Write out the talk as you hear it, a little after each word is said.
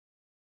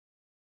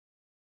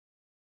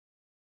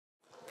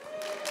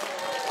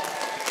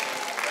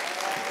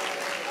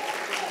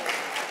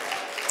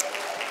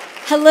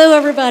Hello,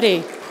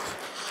 everybody.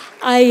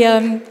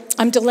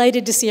 I'm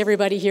delighted to see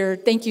everybody here.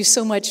 Thank you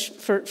so much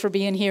for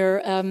being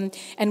here,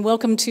 and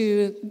welcome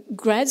to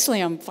Grad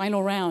Slam,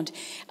 final round.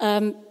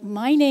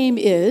 My name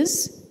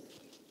is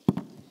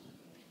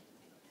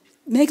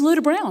Meg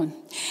Loda Brown,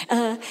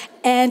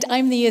 and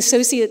I'm the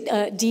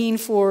Associate Dean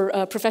for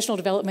Professional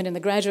Development in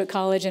the Graduate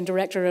College and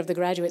Director of the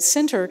Graduate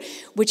Center,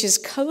 which is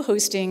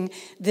co-hosting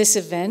this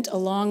event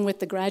along with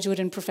the Graduate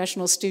and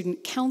Professional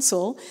Student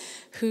Council,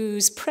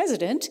 whose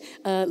president,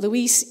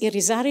 Luis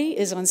Irizarry,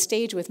 is on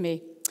stage with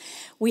me.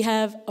 We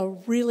have a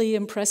really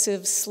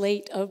impressive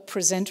slate of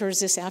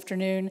presenters this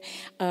afternoon,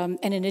 and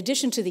in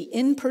addition to the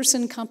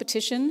in-person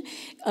competition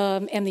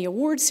and the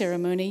award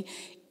ceremony,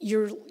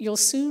 you'll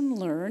soon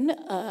learn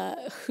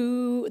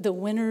who the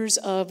winners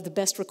of the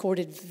best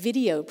recorded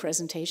video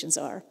presentations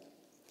are.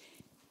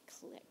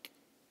 Click.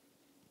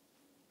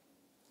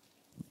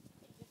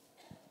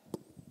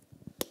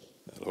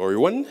 Hello,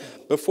 everyone.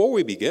 Before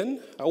we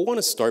begin, I want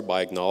to start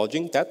by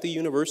acknowledging that the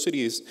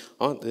University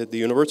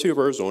of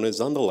Arizona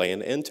is on the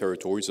land and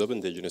territories of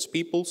indigenous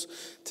peoples.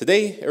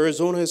 Today,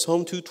 Arizona is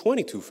home to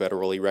 22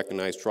 federally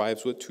recognized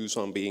tribes, with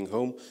Tucson being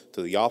home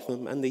to the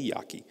Yauthm and the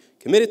Yaqui.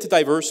 Committed to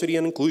diversity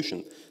and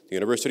inclusion, the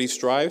university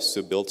strives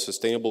to build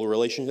sustainable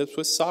relationships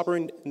with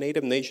sovereign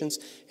Native nations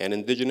and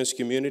indigenous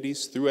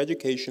communities through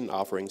education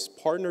offerings,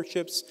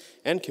 partnerships,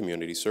 and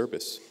community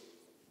service.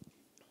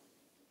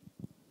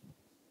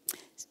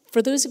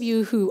 For those of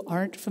you who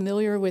aren't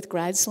familiar with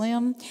Grad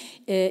Slam,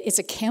 it's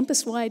a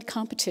campus-wide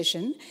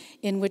competition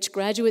in which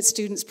graduate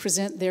students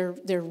present their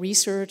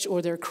research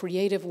or their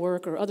creative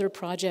work or other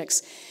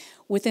projects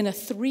within a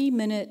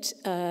 3-minute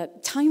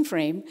time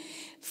frame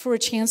for a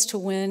chance to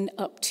win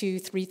up to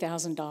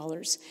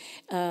 $3,000.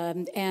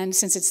 And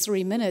since it's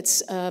 3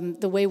 minutes,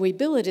 the way we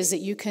bill it is that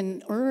you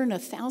can earn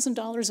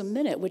 $1,000 a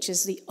minute, which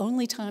is the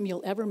only time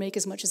you'll ever make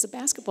as much as a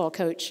basketball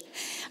coach.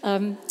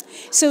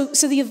 So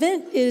the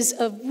event is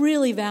a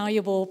really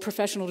valuable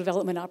professional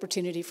development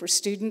opportunity for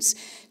students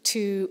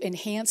to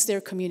enhance their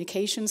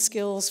communication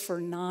skills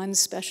for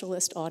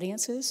non-specialist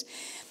audiences.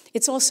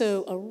 It's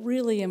also a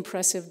really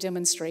impressive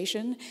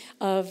demonstration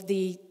of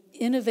the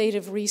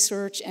innovative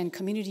research and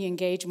community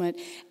engagement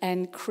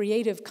and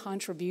creative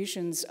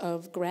contributions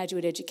of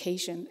graduate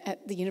education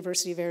at the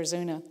University of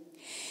Arizona.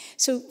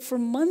 So for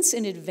months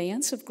in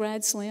advance of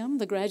Grad Slam,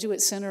 the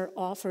Graduate Center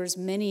offers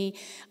many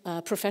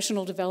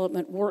professional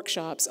development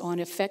workshops on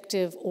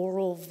effective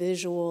oral,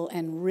 visual,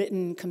 and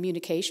written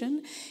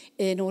communication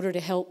in order to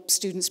help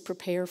students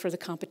prepare for the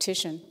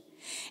competition.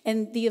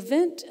 And the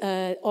event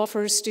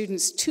offers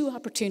students 2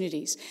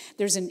 opportunities.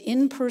 There's an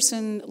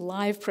in-person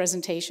live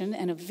presentation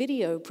and a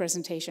video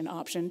presentation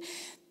option,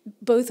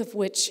 both of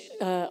which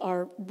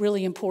are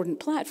really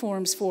important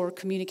platforms for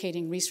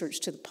communicating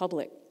research to the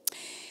public.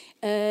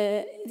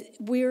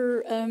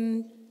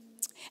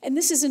 And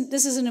this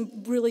isn't a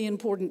really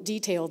important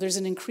detail. There's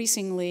an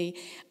increasingly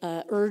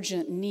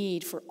urgent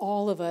need for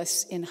all of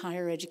us in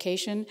higher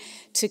education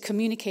to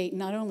communicate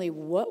not only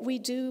what we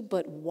do,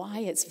 but why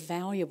it's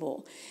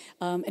valuable.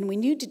 And we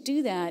need to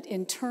do that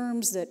in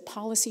terms that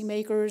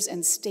policymakers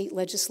and state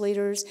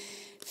legislators,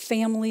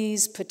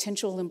 families,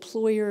 potential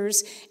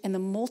employers, and the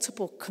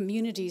multiple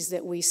communities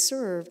that we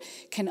serve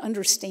can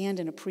understand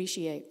and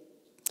appreciate.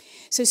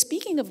 So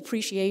speaking of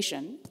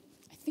appreciation,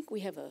 I think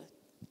we have a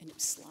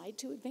slide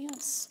to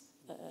advance.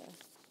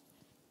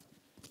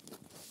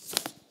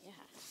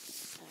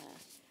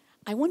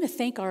 I want to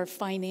thank our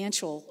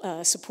financial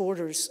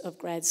supporters of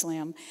Grad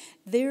Slam.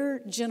 Their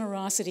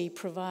generosity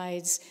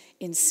provides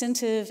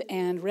incentive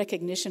and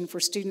recognition for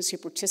students who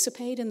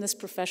participate in this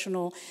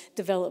professional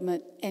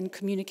development and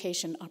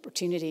communication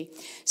opportunity.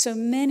 So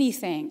many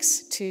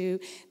thanks to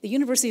the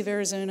University of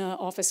Arizona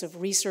Office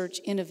of Research,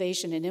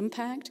 Innovation, and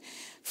Impact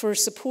for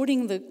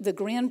supporting the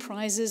grand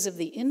prizes of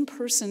the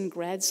in-person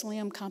Grad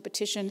Slam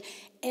competition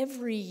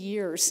every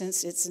year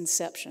since its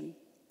inception.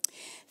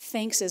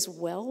 Thanks as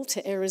well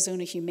to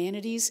Arizona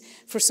Humanities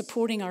for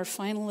supporting our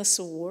finalists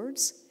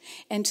awards,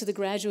 and to the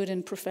Graduate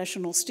and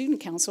Professional Student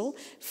Council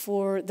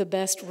for the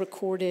Best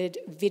Recorded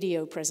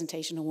Video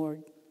Presentation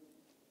Award.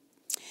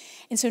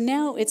 And so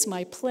now it's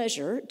my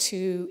pleasure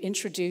to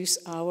introduce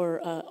our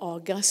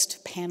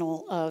august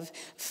panel of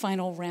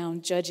final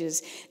round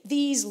judges.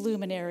 These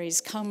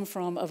luminaries come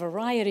from a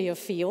variety of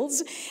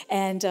fields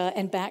and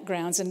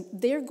backgrounds, and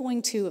they're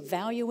going to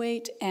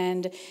evaluate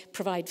and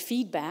provide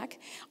feedback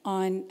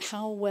on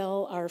how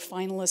well our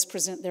finalists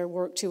present their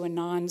work to a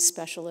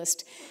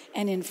non-specialist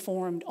and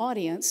informed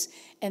audience,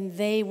 and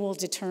they will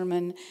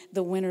determine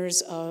the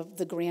winners of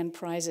the grand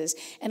prizes.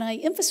 And I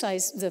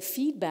emphasize the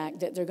feedback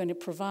that they're going to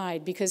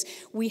provide because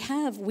we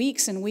have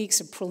weeks and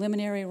weeks of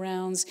preliminary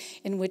rounds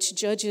in which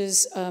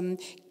judges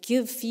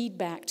give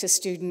feedback to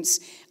students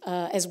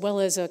as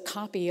well as a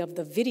copy of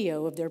the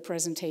video of their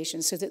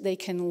presentation so that they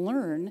can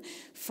learn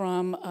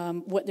from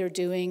what they're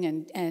doing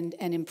and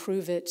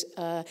improve it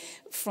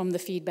from the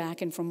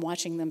feedback and from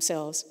watching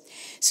themselves.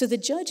 So the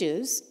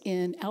judges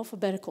in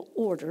alphabetical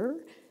order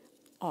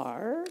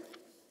are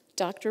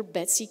Dr.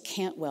 Betsy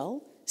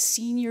Cantwell,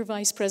 Senior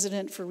Vice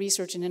President for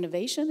Research and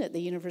Innovation at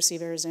the University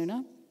of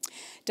Arizona.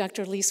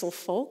 Dr. Liesl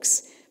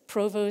Folks,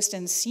 Provost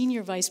and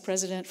Senior Vice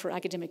President for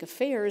Academic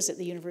Affairs at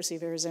the University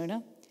of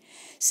Arizona.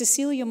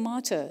 Cecilia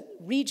Mata,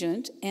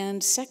 Regent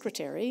and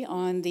Secretary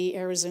on the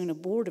Arizona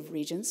Board of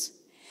Regents.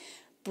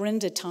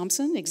 Brenda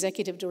Thompson,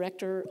 Executive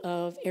Director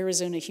of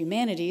Arizona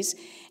Humanities,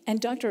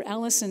 and Dr.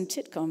 Allison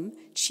Titcomb,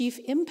 Chief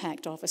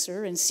Impact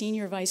Officer and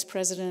Senior Vice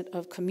President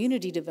of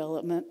Community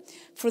Development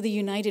for the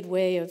United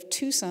Way of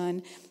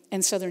Tucson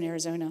and Southern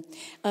Arizona.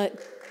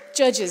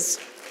 Judges,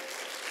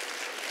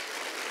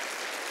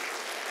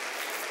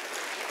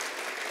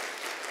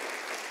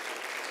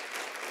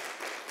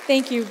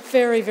 thank you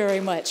very, very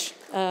much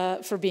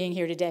for being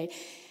here today.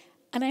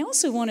 And I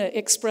also want to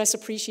express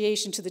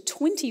appreciation to the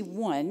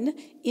 21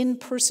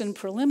 in-person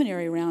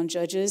preliminary round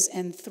judges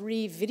and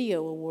 3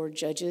 video award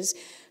judges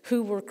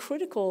who were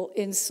critical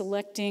in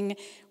selecting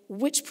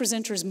which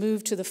presenters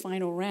moved to the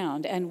final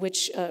round and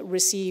which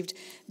received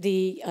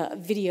the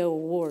video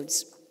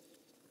awards.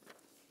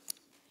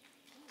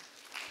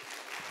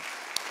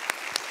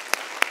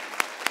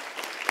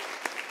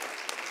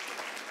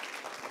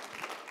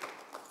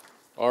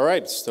 All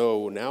right,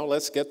 so now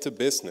let's get to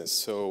business.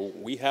 So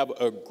we have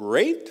a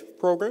great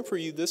program for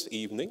you this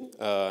evening,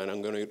 and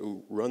I'm going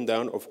to run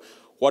down of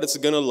what it's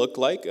going to look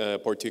like,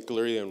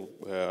 particularly, and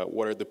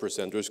what are the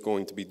presenters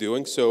going to be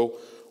doing. So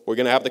we're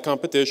going to have the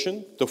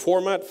competition. The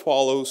format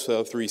follows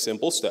 3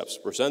 simple steps.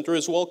 Presenter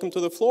is welcome to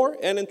the floor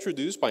and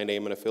introduced by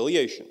name and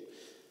affiliation.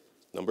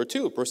 Number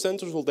 2,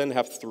 presenters will then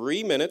have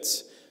 3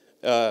 minutes,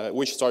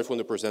 which starts when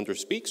the presenter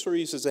speaks or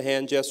uses a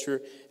hand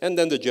gesture, and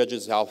then the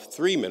judges have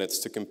 3 minutes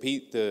to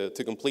complete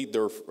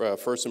their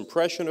first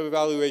impression of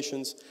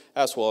evaluations,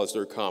 as well as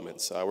their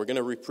comments. We're going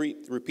to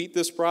repeat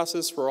this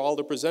process for all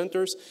the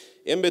presenters.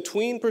 In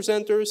between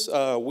presenters,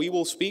 we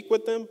will speak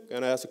with them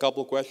and ask a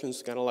couple of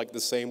questions, kind of like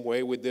the same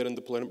way we did in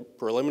the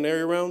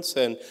preliminary rounds.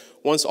 And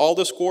once all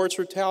the scores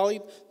are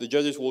tallied, the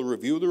judges will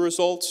review the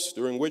results,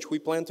 during which we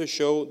plan to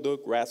show the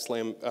Grad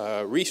Slam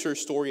research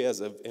story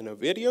in a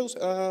video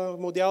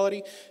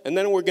modality. And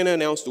then we're going to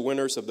announce the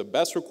winners of the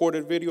Best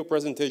Recorded Video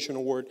Presentation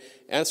Award,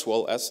 as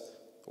well as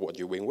what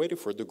you've been waiting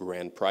for, the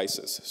grand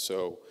prizes.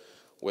 So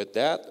with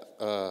that,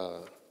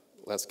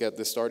 let's get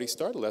this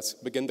started. Let's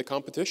begin the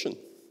competition.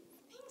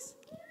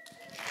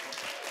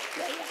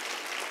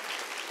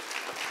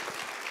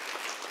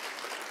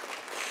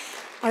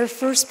 Our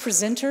first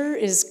presenter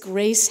is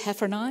Grace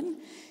Heffernan.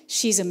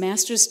 She's a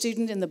master's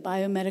student in the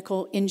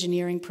biomedical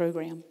engineering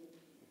program.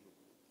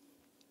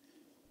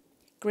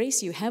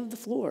 Grace, you have the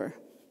floor.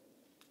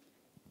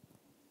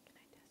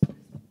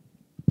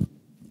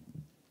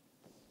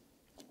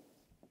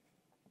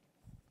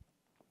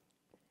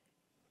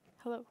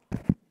 Hello.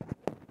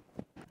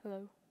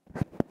 Hello.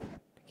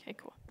 Okay,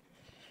 cool.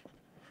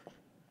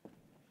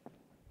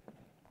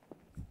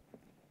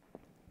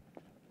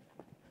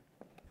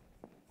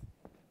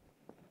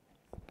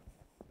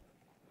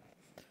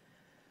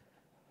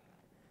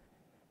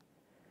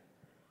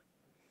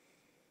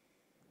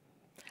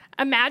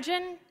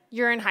 Imagine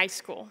you're in high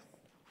school,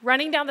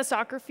 running down the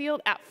soccer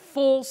field at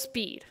full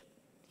speed.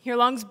 Your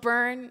lungs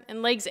burn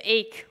and legs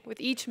ache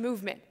with each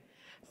movement,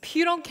 but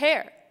you don't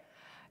care.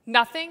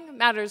 Nothing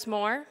matters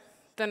more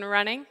than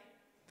running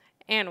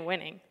and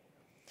winning.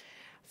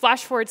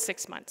 Flash forward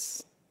 6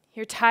 months.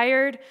 You're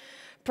tired,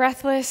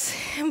 breathless,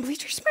 and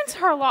bleacher sprints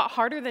are a lot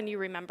harder than you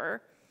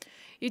remember.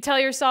 You tell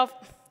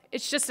yourself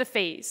it's just a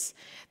phase,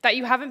 that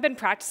you haven't been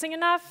practicing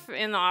enough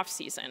in the off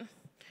season.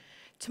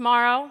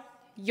 Tomorrow,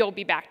 you'll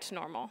be back to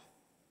normal.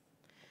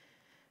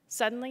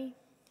 Suddenly,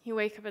 you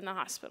wake up in the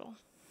hospital,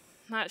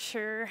 not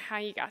sure how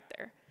you got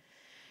there.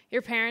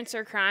 Your parents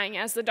are crying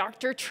as the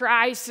doctor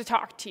tries to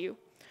talk to you,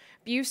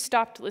 but you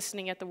stopped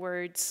listening at the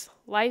words,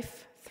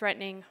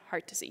 life-threatening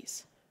heart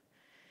disease.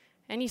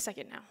 Any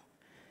second now,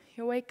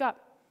 you'll wake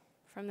up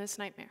from this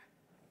nightmare.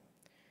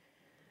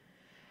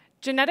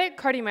 Genetic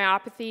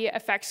cardiomyopathy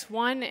affects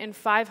 1 in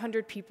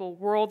 500 people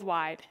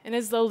worldwide and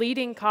is the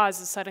leading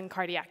cause of sudden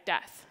cardiac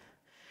death.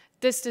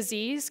 This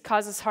disease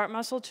causes heart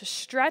muscle to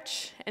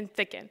stretch and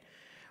thicken,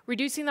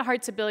 reducing the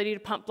heart's ability to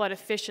pump blood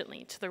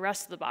efficiently to the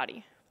rest of the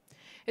body.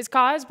 It's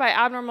caused by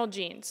abnormal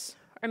genes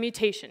or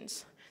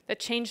mutations that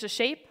change the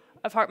shape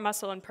of heart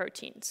muscle and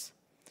proteins.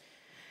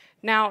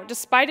 Now,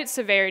 despite its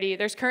severity,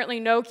 there's currently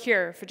no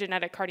cure for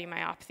genetic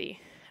cardiomyopathy,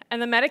 and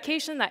the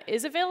medication that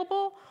is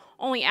available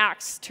only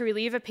acts to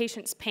relieve a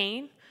patient's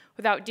pain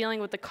without dealing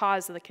with the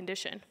cause of the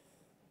condition.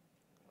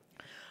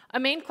 A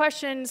main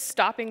question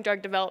stopping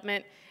drug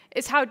development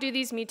is, how do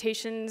these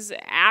mutations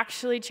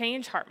actually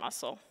change heart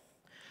muscle?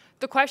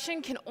 The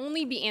question can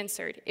only be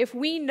answered if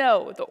we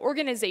know the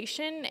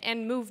organization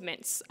and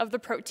movements of the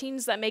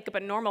proteins that make up a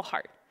normal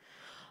heart.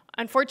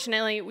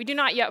 Unfortunately, we do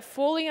not yet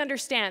fully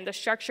understand the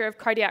structure of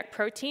cardiac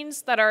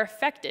proteins that are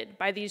affected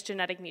by these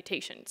genetic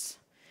mutations.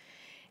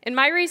 In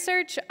my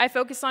research, I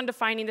focus on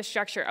defining the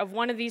structure of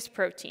one of these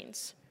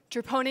proteins,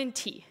 troponin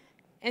T.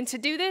 And to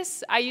do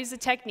this, I use a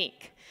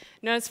technique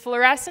known as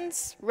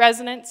fluorescence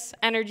resonance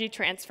energy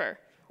transfer,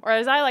 or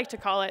as I like to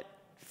call it,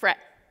 FRET.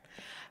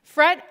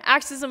 Fret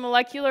acts as a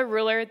molecular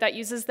ruler that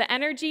uses the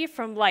energy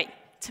from light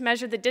to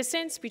measure the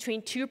distance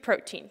between two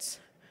proteins.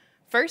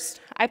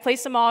 First, I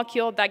place a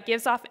molecule that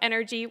gives off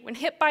energy when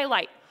hit by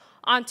light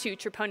onto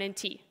troponin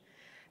T.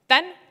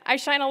 Then, I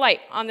shine a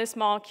light on this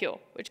molecule,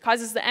 which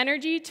causes the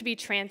energy to be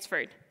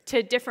transferred to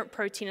a different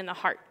protein in the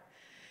heart.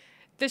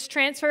 This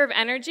transfer of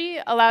energy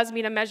allows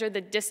me to measure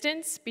the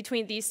distance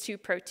between these two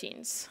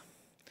proteins.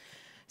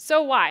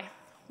 So why?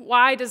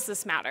 Why does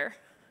this matter?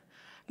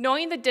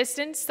 Knowing the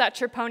distance that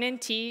troponin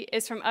T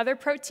is from other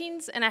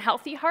proteins in a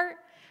healthy heart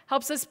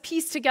helps us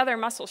piece together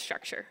muscle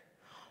structure.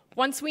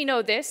 Once we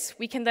know this,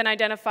 we can then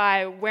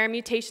identify where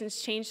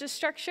mutations change the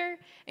structure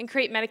and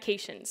create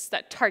medications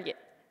that target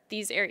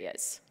these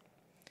areas.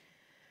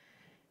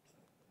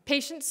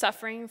 Patients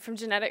suffering from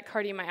genetic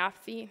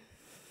cardiomyopathy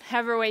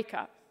never wake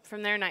up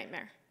from their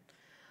nightmare.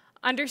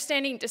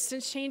 Understanding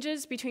distance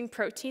changes between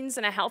proteins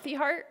in a healthy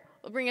heart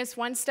will bring us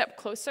one step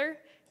closer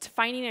to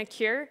finding a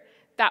cure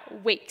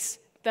that wakes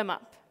them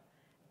up.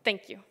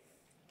 Thank you.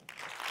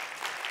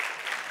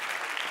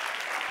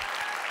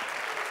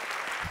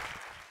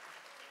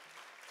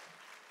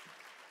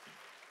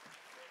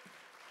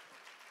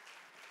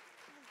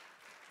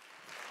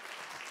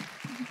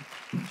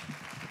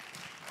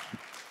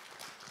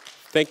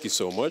 Thank you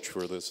so much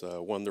for this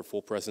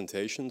wonderful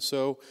presentation.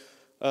 So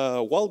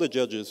while the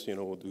judges,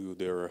 do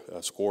their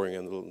scoring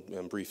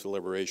and brief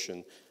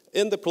deliberation,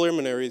 in the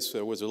preliminaries,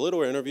 there was a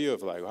little interview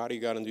of like, how do you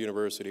got into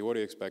university? What do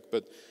you expect?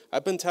 But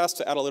I've been tasked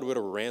to add a little bit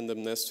of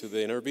randomness to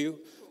the interview.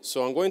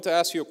 So I'm going to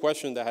ask you a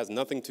question that has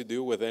nothing to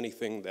do with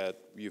anything that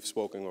you've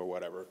spoken or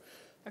whatever.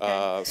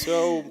 Okay.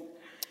 So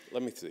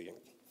let me see.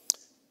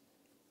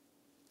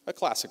 A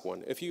classic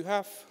one. If you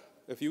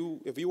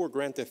were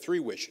granted 3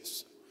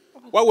 wishes,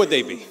 what would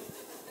they be?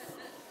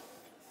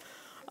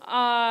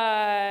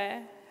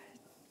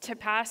 To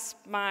pass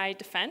my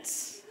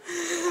defense.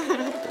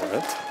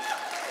 What?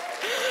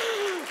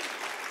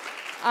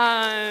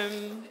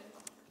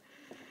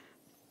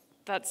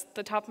 That's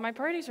the top of my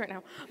priorities right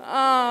now.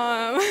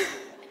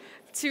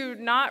 To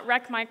not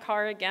wreck my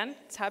car again.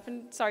 It's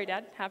happened, sorry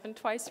Dad, happened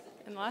twice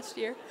in the last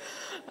year.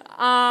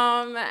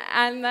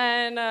 And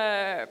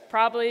then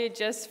probably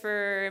just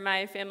for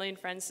my family and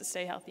friends to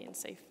stay healthy and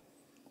safe.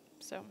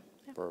 So,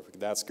 yeah. Perfect,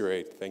 that's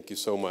great. Thank you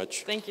so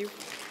much. Thank you.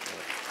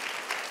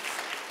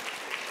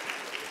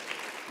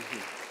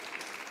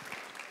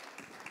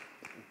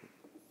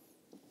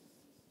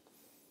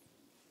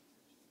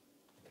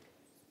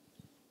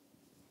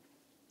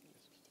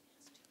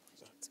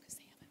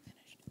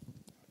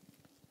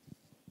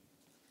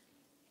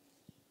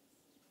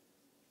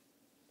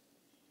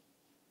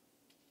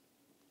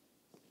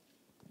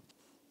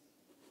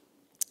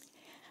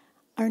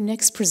 Our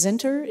next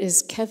presenter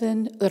is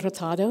Kevin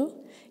Hurtado.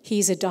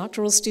 He's a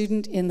doctoral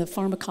student in the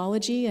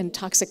pharmacology and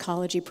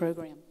toxicology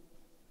program.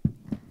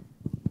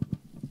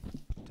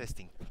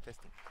 Testing.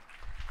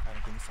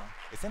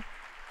 Listen.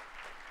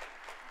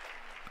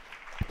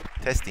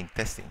 Testing.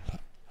 Thanks.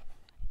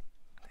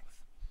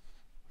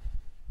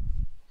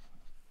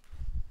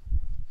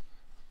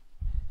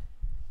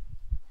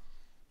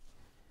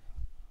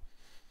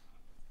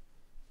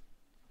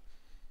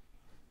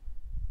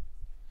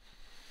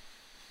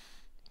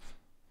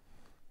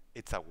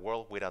 It's a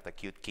world without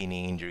acute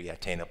kidney injury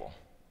attainable.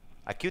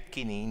 Acute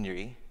kidney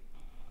injury,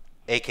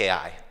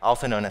 AKI,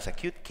 also known as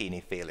acute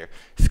kidney failure,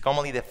 is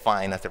commonly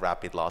defined as the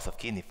rapid loss of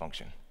kidney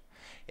function.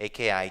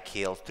 AKI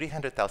kills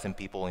 300,000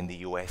 people in the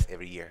US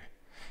every year.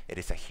 It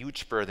is a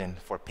huge burden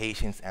for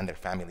patients and their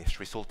families,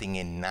 resulting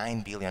in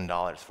 $9 billion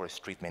for its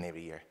treatment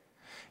every year.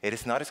 It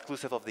is not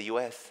exclusive of the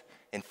US.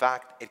 In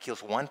fact, it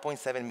kills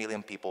 1.7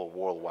 million people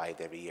worldwide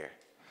every year.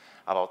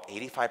 About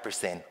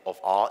 85% of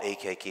all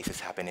AKI cases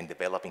happen in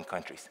developing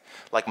countries,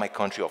 like my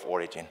country of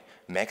origin,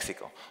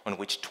 Mexico, on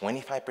which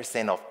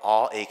 25% of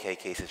all AKI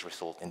cases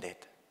result in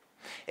death.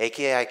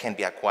 AKI can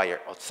be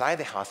acquired outside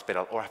the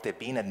hospital or after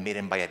being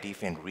admitted by a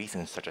different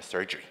reason, such as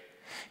surgery.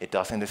 It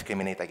doesn't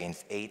discriminate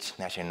against age,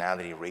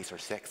 nationality, race, or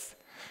sex.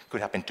 It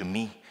could happen to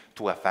me,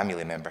 to a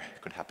family member.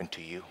 It could happen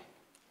to you.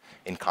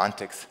 In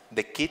context,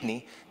 the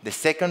kidney, the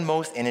second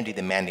most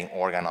energy-demanding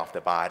organ of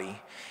the body,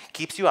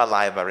 keeps you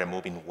alive by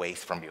removing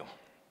waste from you.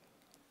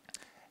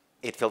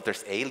 It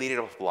filters 8 liters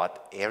of blood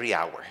every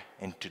hour,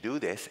 and to do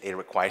this, it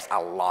requires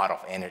a lot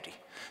of energy.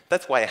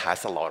 That's why it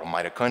has a lot of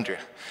mitochondria,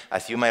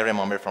 as you might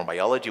remember from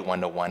Biology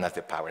 101 as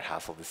the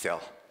powerhouse of the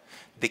cell.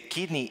 The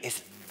kidney is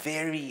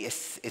very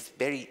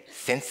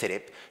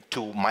sensitive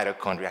to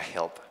mitochondrial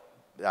health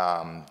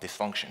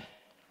dysfunction.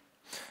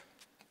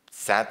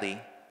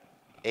 Sadly,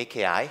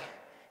 AKI,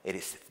 it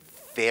is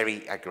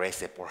very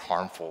aggressive or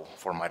harmful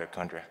for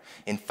mitochondria.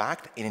 In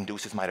fact, it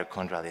induces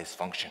mitochondrial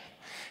dysfunction.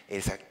 It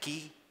is a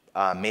key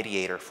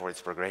mediator for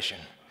its progression.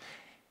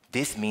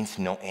 This means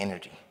no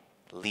energy,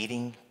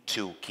 leading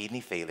to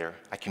kidney failure,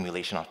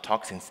 accumulation of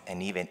toxins,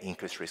 and even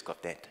increased risk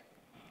of death.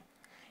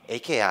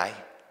 AKI,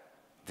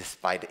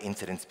 despite the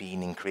incidence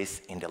being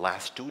increased in the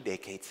last 2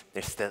 decades,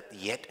 there's still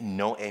yet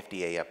no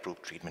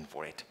FDA-approved treatment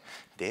for it.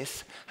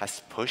 This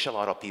has pushed a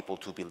lot of people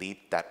to believe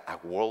that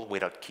a world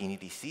without kidney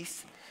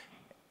disease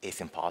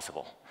is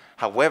impossible.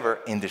 However,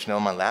 in the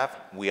Schnellmann lab,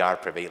 we are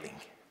prevailing.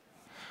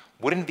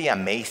 Wouldn't it be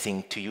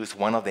amazing to use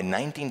one of the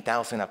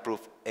 19,000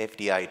 approved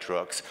FDI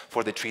drugs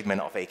for the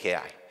treatment of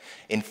AKI?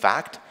 In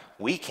fact,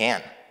 we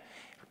can.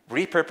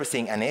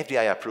 Repurposing an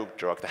FDI-approved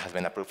drug that has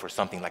been approved for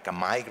something like a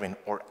migraine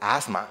or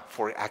asthma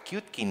for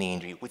acute kidney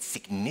injury would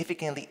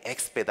significantly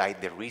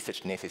expedite the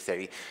research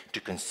necessary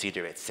to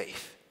consider it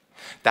safe.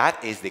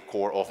 That is the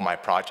core of my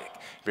project,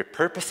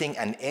 repurposing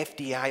an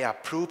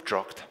FDI-approved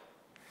drug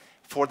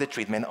for the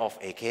treatment of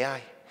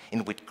AKI.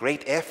 And with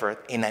great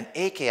effort, in an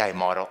AKI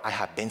model, I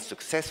have been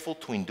successful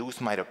to induce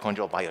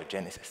mitochondrial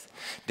biogenesis,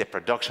 the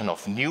production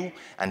of new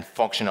and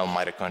functional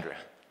mitochondria.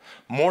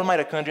 More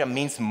mitochondria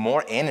means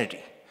more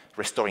energy,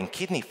 restoring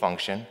kidney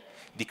function,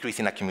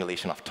 decreasing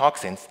accumulation of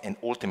toxins, and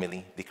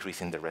ultimately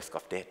decreasing the risk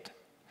of death.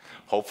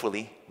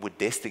 Hopefully, with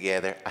this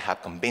together, I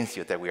have convinced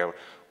you that we are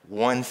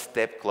one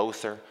step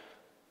closer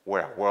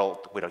where a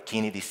world without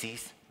kidney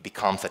disease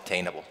becomes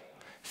attainable.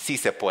 Sí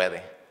se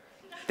puede.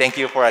 Thank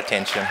you for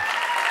attention.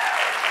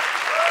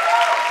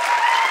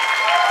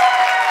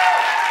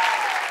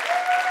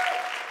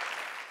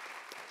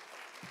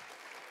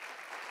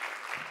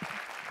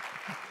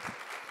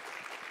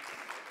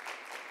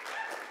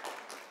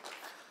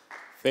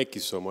 Thank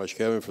you so much,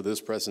 Kevin, for this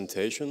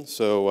presentation.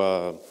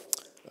 So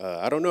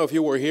I don't know if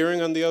you were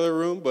hearing on the other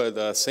room,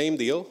 but same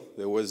deal.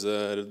 There was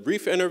a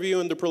brief interview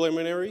in the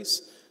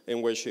preliminaries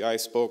in which I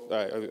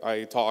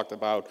talked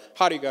about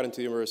how do you get into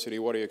the university,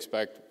 what do you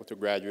expect to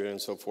graduate,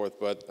 and so forth.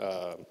 But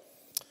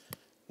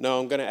now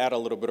I'm going to add a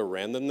little bit of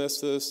randomness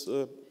to this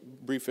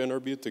brief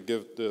interview to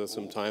give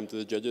some time to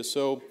the judges.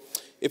 So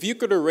if you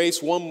could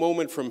erase one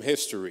moment from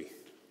history,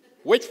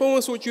 which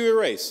moments would you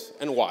erase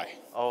and why?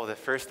 Oh, the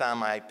first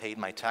time I paid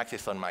my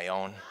taxes on my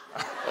own.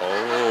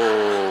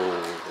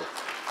 Oh.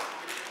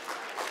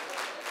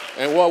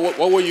 And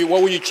what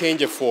would you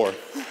change it for?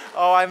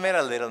 Oh, I made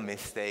a little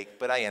mistake,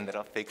 but I ended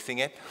up fixing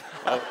it.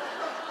 Oh.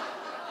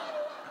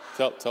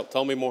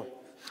 Tell me more.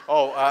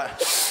 Oh,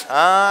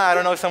 I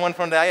don't know if someone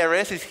from the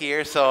IRS is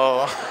here,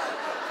 so.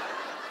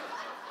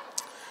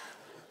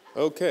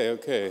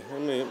 Okay.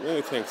 Let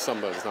me think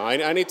somebody. Now,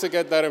 I need to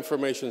get that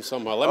information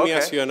somehow. Let me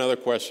ask you another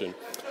question.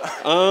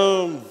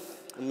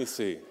 Let me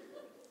see.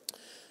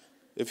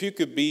 If you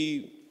could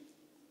be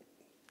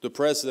the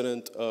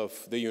president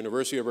of the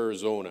University of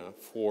Arizona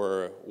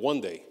for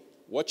one day,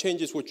 what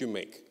changes would you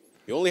make?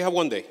 You only have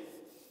one day.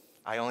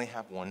 I only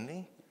have one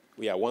day?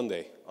 Yeah, one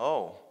day.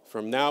 Oh.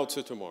 From now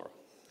to tomorrow.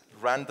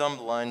 Random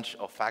lunch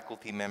of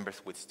faculty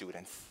members with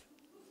students.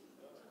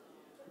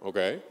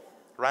 Okay.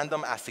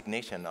 Random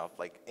assignation of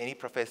like any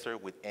professor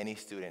with any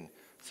student.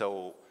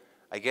 So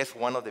I guess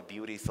one of the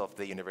beauties of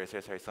the University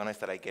of Arizona is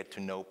that I get to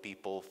know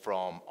people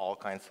from all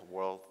kinds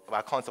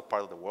of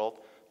part of the world,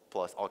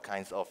 plus all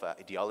kinds of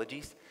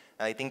ideologies.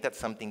 And I think that's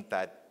something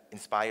that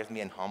inspires me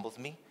and humbles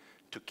me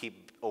to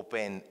keep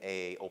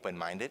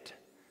open-minded.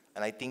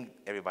 And I think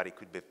everybody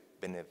could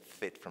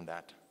benefit from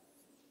that.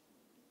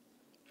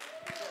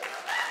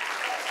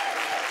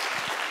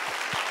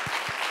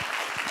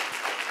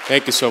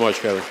 Thank you so much,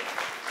 Kevin.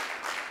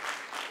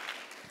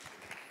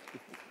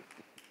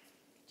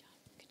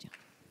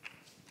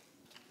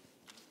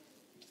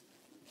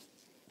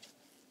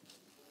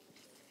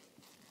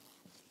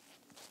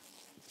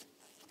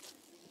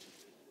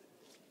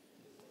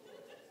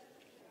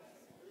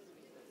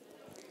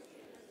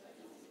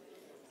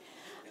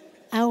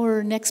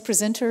 Our next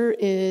presenter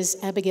is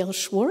Abigail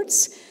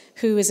Schwartz,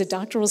 who is a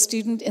doctoral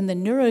student in the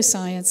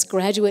Neuroscience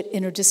Graduate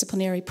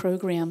Interdisciplinary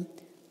Program.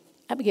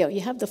 Abigail,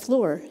 you have the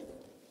floor.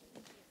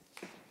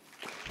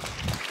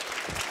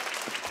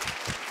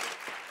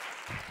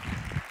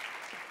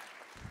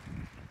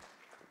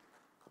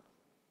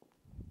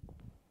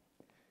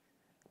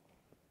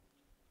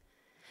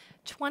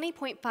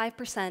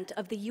 .5%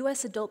 of the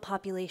U.S. adult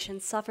population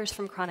suffers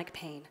from chronic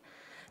pain.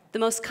 The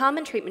most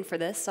common treatment for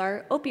this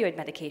are opioid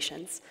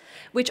medications,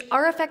 which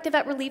are effective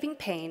at relieving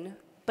pain,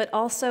 but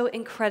also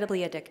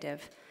incredibly addictive.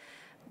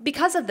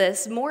 Because of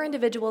this, more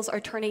individuals are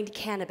turning to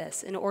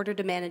cannabis in order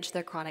to manage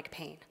their chronic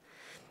pain.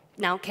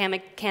 Now,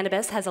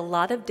 cannabis has a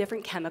lot of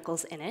different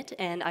chemicals in it,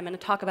 and I'm going to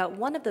talk about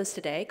one of those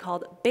today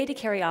called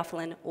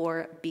beta-caryophyllene,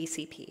 or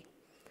BCP.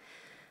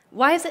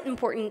 Why is it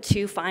important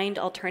to find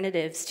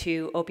alternatives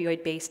to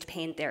opioid-based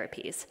pain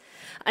therapies?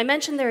 I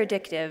mentioned they're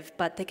addictive,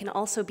 but they can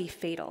also be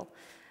fatal.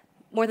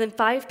 More than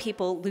 5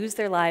 people lose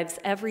their lives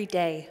every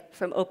day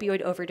from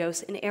opioid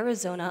overdose in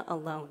Arizona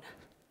alone.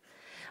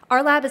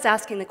 Our lab is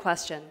asking the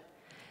question,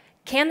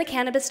 can the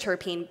cannabis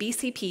terpene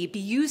BCP be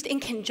used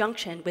in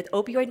conjunction with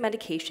opioid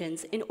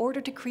medications in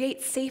order to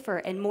create safer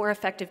and more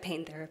effective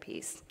pain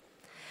therapies?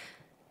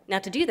 Now,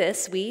 to do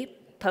this, we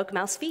poke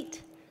mouse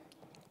feet.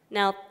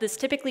 Now, this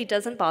typically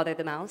doesn't bother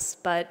the mouse,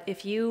 but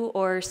if you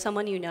or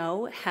someone you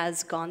know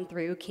has gone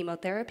through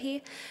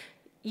chemotherapy,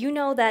 you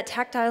know that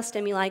tactile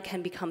stimuli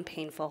can become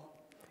painful,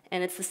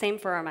 and it's the same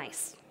for our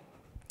mice.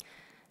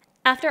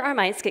 After our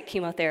mice get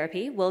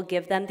chemotherapy, we'll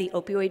give them the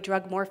opioid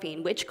drug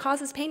morphine, which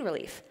causes pain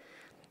relief.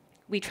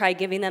 We tried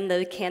giving them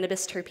the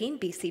cannabis terpene,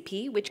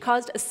 BCP, which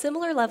caused a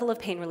similar level of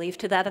pain relief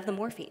to that of the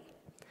morphine.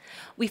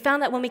 We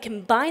found that when we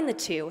combined the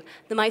two,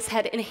 the mice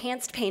had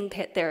enhanced pain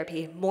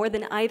therapy more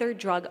than either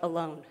drug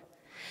alone.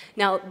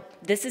 Now,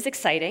 this is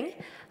exciting,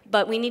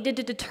 but we needed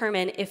to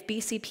determine if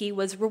BCP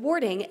was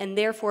rewarding and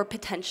therefore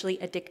potentially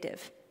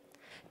addictive.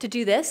 To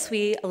do this,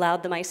 we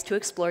allowed the mice to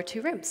explore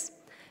 2 rooms.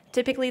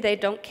 Typically, they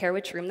don't care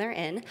which room they're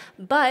in,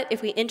 but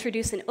if we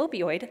introduce an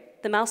opioid,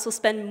 the mouse will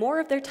spend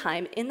more of their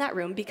time in that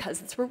room because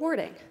it's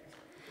rewarding.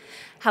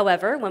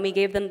 However, when we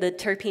gave them the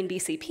terpene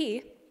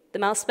BCP, the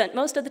mouse spent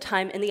most of the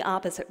time in the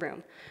opposite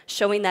room,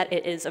 showing that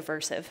it is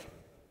aversive.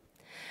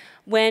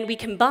 When we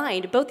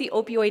combined both the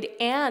opioid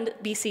and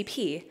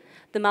BCP,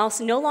 the mouse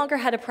no longer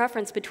had a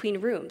preference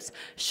between rooms,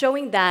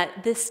 showing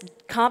that this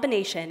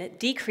combination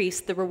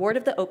decreased the reward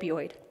of the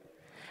opioid,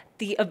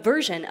 the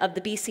aversion of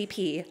the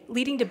BCP,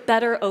 leading to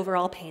better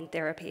overall pain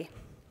therapy.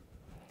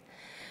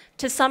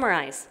 To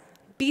summarize,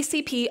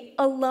 BCP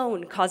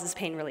alone causes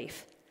pain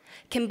relief.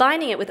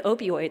 Combining it with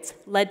opioids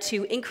led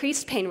to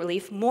increased pain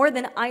relief more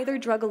than either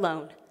drug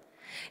alone,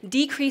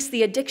 decreased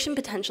the addiction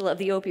potential of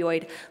the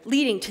opioid,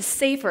 leading to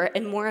safer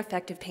and more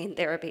effective pain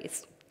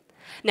therapies.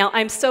 Now,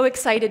 I'm so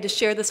excited to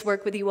share this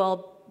work with you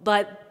all,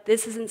 but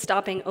this isn't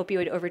stopping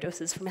opioid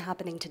overdoses from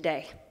happening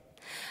today.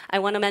 I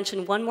want to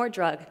mention one more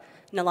drug,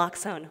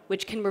 naloxone,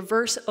 which can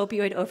reverse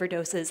opioid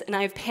overdoses, and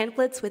I have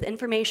pamphlets with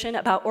information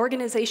about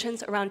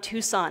organizations around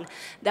Tucson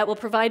that will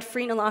provide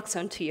free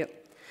naloxone to you.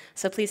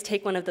 So please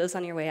take one of those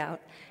on your way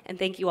out, and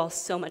thank you all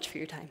so much for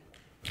your time.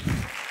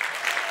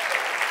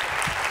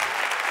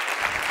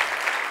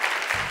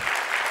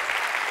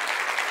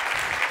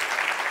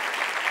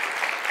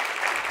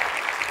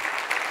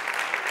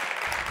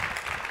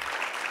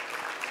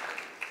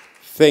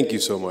 Thank you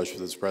so much for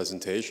this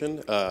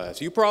presentation. So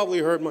you probably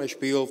heard my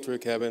spiel through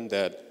Kevin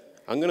that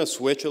I'm going to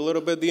switch a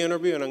little bit the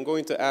interview, and I'm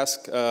going to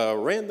ask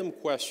random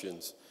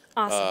questions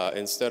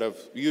instead of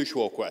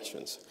usual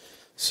questions.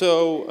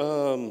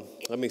 So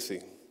let me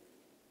see.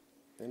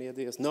 Any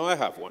ideas? No, I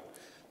have one.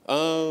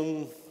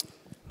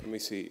 Let me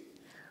see.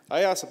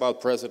 I asked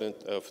about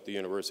president of the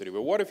university,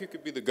 but what if you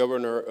could be the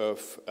governor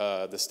of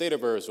the state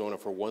of Arizona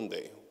for one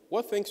day?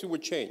 What things you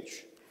would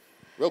change?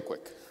 Real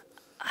quick.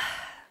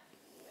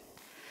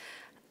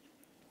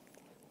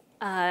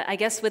 I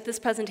guess with this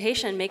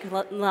presentation, make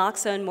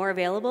naloxone more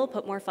available,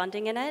 put more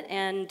funding in it,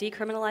 and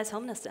decriminalize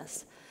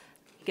homelessness.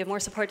 Give more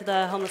support to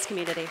the homeless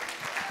community.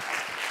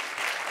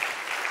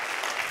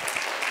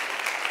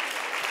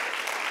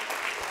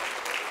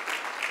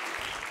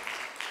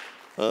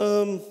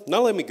 Now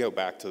let me go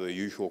back to the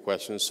usual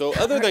questions. So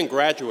other than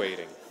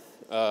graduating,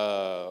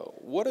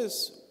 what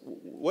is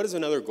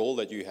another goal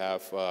that you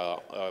have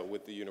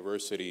with the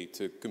university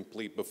to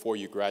complete before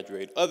you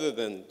graduate, other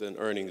than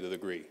earning the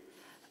degree?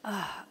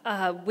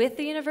 With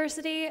the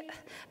university,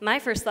 my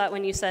first thought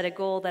when you said a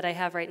goal that I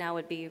have right now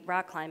would be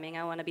rock climbing.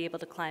 I want to be able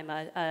to climb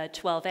a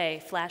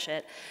 12A, flash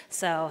it.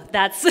 So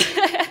that's,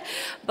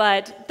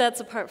 but that's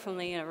apart from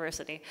the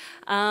university.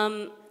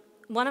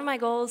 One of my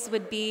goals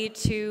would be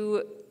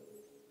to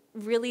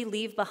really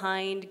leave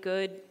behind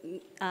good,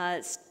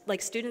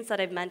 like students that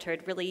I've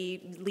mentored,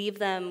 really leave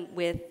them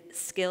with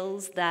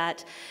skills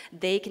that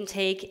they can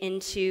take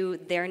into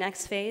their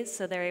next phase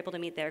so they're able to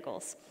meet their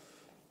goals.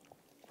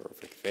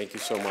 Perfect. Thank you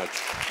so much.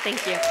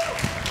 Thank you.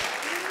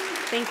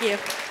 Thank you.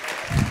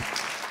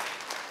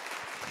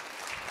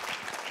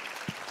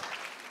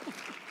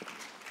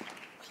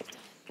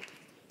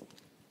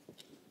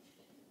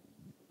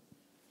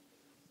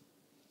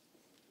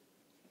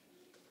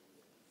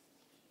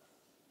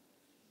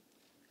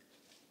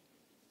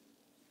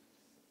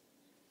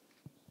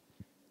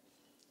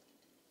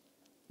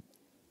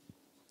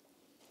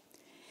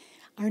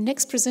 Our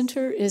next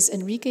presenter is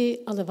Enrique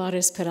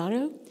Olivares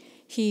Peraro.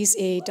 He's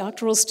a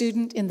doctoral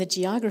student in the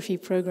geography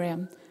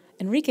program.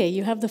 Enrique,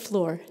 you have the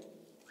floor.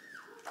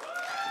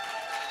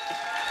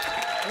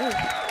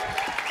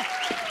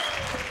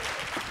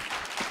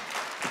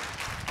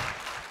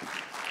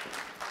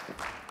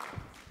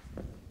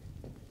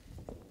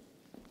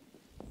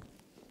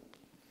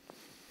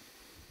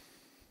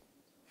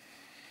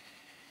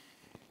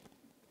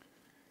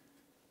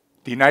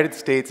 The United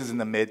States is in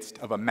the midst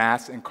of a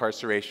mass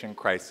incarceration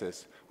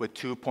crisis, with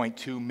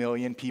 2.2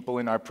 million people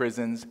in our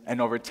prisons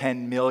and over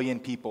 10 million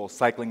people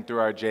cycling through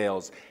our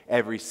jails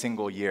every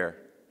single year.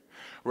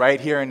 Right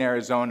here in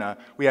Arizona,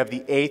 we have the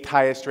 8th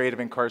highest rate of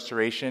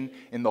incarceration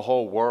in the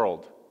whole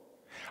world.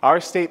 Our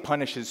state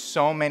punishes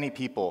so many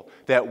people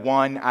that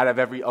 1 out of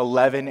every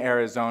 11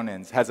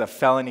 Arizonans has a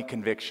felony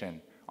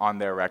conviction on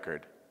their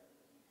record.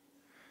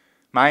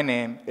 My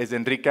name is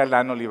Enrique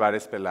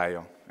Olivares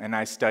Pelayo, and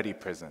I study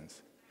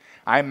prisons.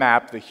 I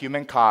map the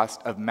human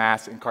cost of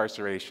mass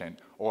incarceration,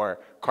 or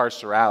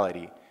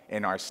carcerality,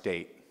 in our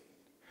state.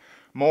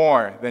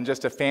 More than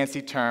just a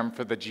fancy term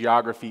for the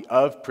geography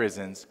of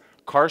prisons,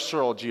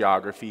 carceral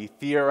geography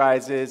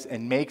theorizes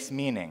and makes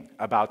meaning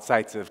about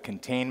sites of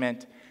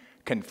containment,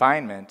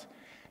 confinement,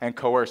 and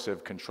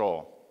coercive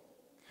control.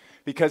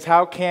 Because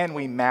how can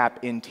we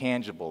map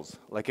intangibles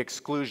like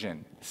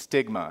exclusion,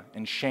 stigma,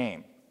 and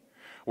shame?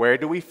 Where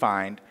do we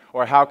find,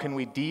 or how can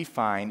we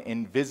define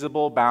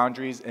invisible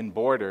boundaries and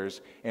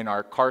borders in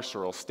our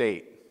carceral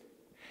state?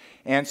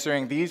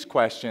 Answering these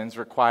questions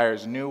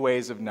requires new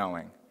ways of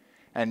knowing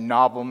and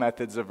novel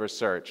methods of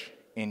research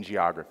in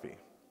geography.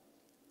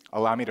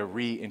 Allow me to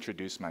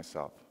reintroduce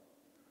myself.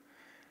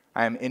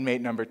 I am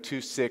inmate number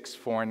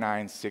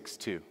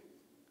 264962.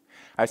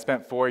 I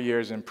spent 4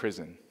 years in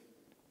prison,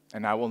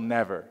 and I will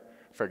never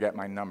forget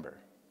my number.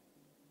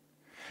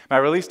 My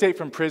release date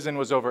from prison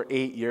was over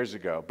 8 years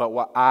ago, but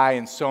what I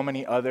and so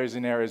many others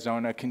in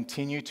Arizona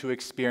continue to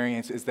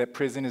experience is that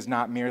prison is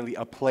not merely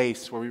a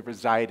place where we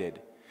resided.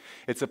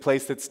 It's a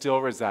place that still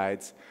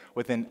resides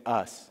within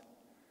us.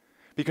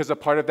 Because a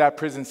part of that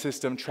prison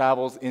system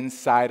travels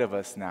inside of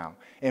us now,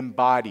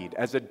 embodied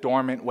as a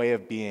dormant way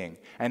of being,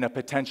 and a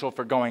potential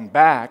for going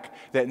back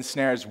that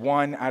ensnares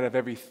 1 out of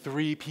every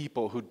 3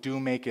 people who do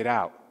make it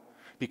out,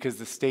 because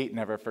the state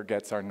never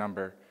forgets our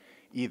number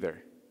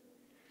either.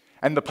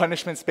 And the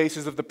punishment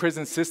spaces of the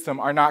prison system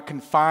are not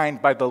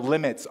confined by the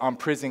limits on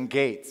prison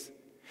gates.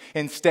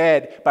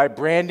 Instead, by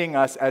branding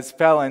us as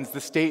felons,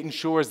 the state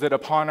ensures that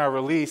upon our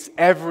release,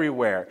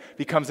 everywhere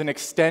becomes an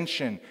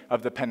extension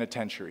of the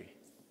penitentiary.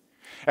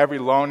 Every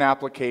loan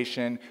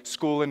application,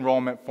 school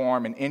enrollment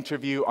form, and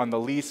interview on the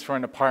lease for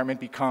an apartment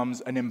becomes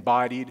an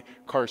embodied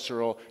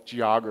carceral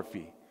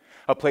geography,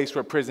 a place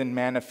where prison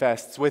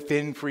manifests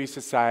within free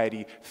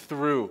society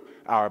through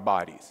our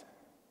bodies.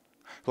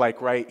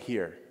 Like right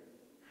here,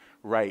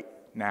 right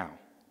now.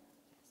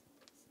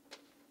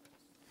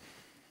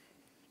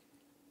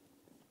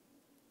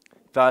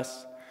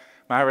 Thus,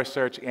 my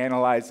research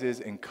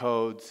analyzes and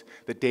codes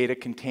the data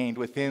contained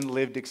within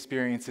lived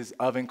experiences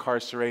of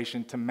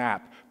incarceration to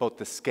map both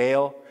the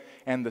scale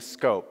and the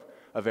scope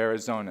of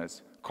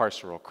Arizona's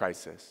carceral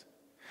crisis.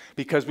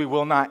 Because we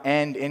will not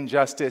end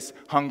injustice,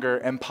 hunger,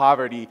 and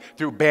poverty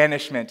through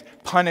banishment,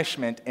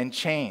 punishment, and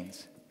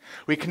chains.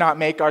 We cannot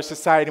make our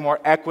society more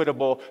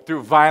equitable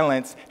through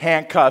violence,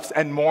 handcuffs,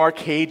 and more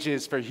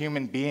cages for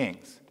human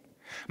beings.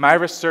 My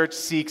research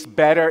seeks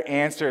better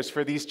answers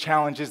for these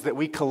challenges that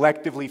we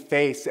collectively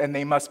face, and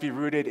they must be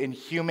rooted in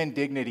human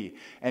dignity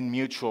and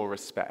mutual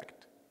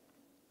respect.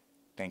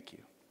 Thank you.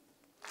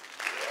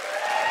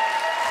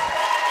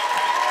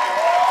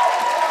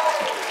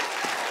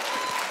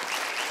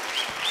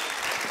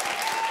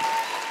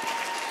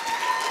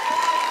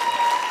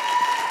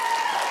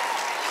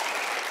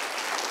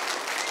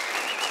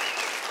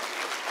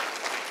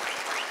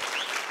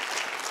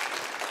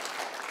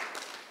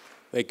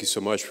 Thank you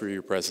so much for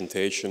your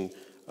presentation.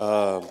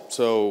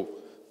 So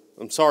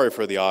I'm sorry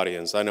for the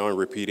audience. I know I'm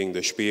repeating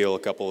the spiel a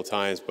couple of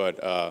times, but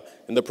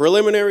in the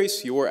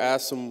preliminaries, you were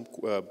asked some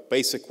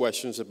basic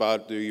questions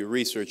about your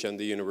research and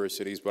the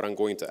universities, but I'm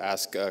going to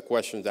ask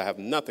questions that have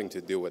nothing to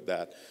do with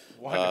that,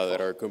 that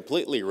are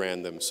completely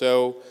random.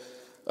 So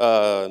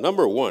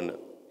number 1,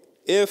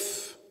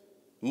 if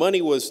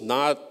money was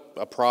not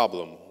a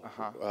problem,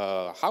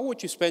 how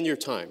would you spend your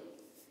time?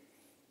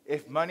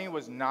 If money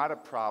was not a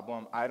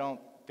problem, I don't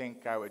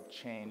think I would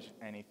change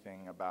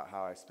anything about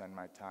how I spend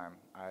my time.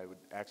 I would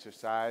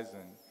exercise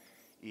and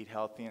eat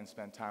healthy and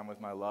spend time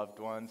with my loved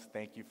ones.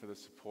 Thank you for the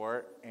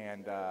support,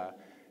 and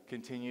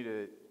continue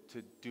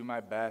to do my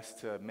best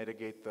to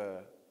mitigate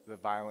the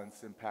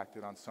violence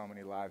impacted on so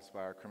many lives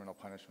by our criminal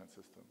punishment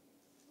system.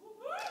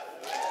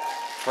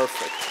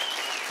 Perfect.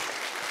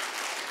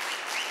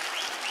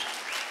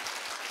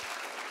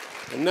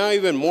 And now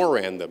even more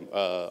random.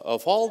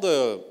 Of all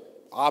the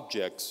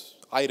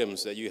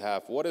items that you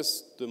have, what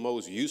is the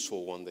most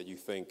useful one that you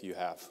think you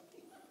have?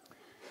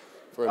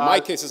 For in my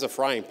case, it's a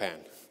frying pan.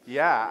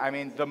 Yeah, I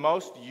mean, the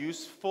most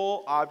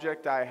useful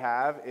object I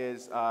have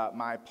is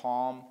my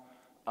Palm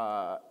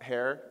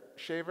hair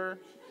shaver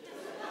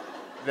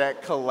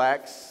that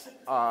collects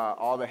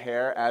all the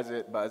hair as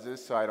it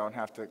buzzes, so I don't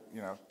have to,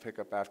 pick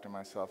up after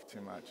myself too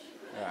much.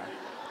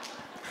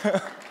 Yeah.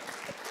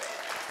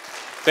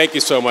 Thank you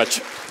so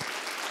much.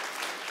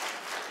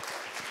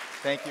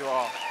 Thank you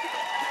all.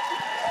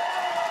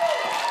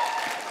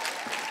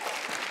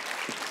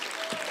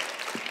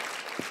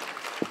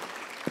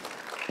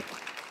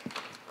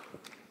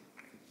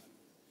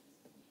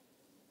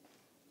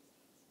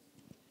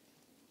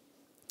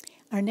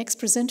 Our next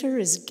presenter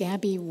is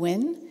Gabby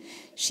Nguyen.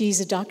 She's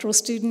a doctoral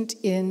student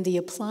in the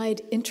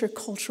Applied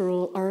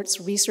Intercultural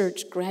Arts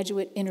Research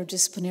Graduate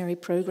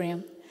Interdisciplinary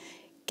Program.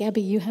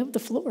 Gabby, you have the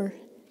floor.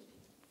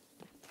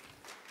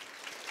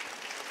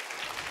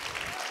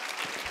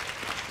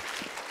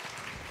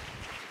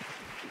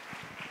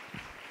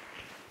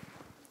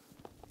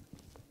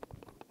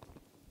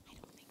 I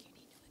don't think you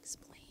need to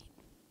explain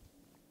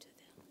to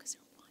them because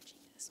they're watching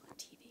this on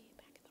TV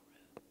back in the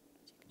room.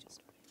 So you can just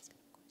start asking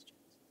them questions.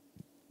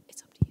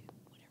 It's up to you,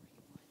 whatever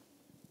you want.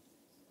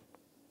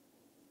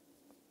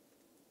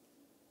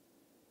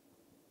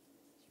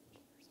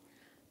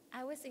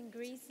 I was in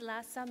Greece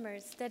last summer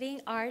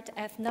studying art,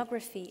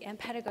 ethnography, and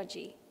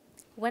pedagogy.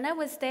 When I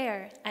was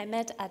there, I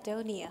met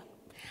Adonia.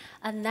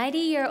 a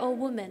 90-year-old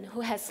woman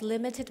who has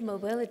limited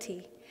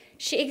mobility.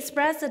 She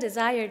expressed a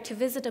desire to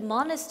visit the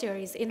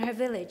monasteries in her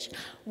village,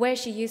 where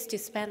she used to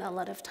spend a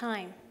lot of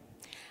time.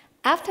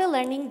 After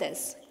learning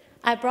this,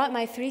 I brought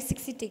my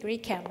 360-degree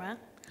camera,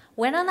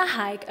 went on a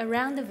hike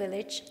around the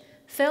village,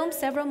 filmed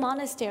several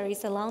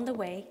monasteries along the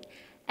way,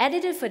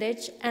 edited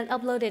footage, and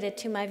uploaded it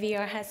to my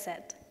VR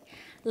headset.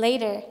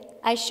 Later,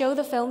 I showed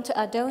the film to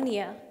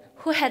Adonia,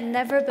 who had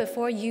never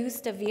before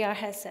used the VR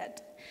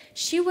headset.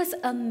 She was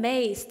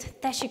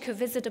amazed that she could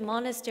visit the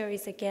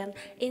monasteries again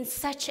in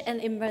such an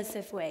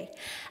immersive way,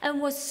 and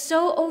was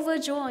so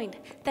overjoyed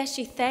that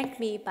she thanked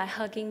me by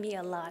hugging me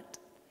a lot.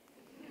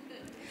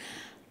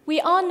 We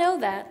all know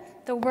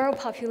that the world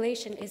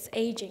population is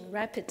aging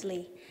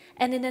rapidly,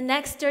 and in the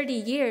next 30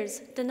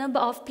 years, the number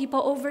of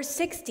people over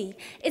 60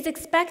 is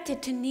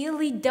expected to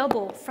nearly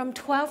double from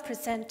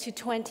 12% to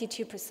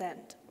 22%.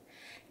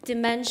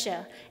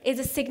 Dementia is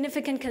a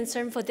significant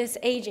concern for this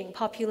aging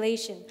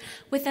population,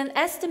 with an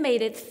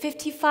estimated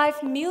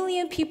 55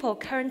 million people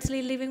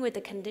currently living with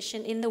the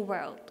condition in the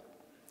world.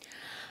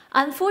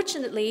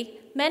 Unfortunately,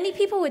 many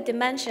people with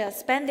dementia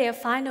spend their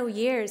final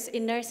years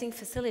in nursing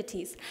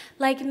facilities,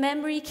 like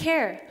memory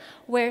care,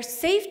 where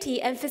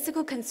safety and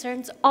physical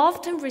concerns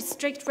often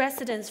restrict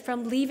residents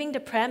from leaving the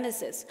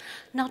premises,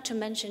 not to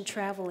mention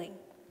traveling.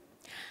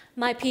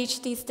 My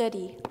PhD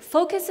study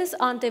focuses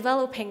on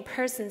developing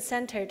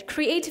person-centered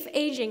creative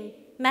aging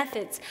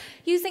methods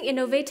using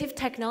innovative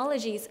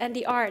technologies and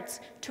the arts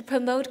to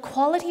promote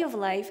quality of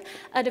life,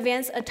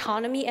 advance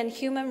autonomy and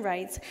human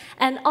rights,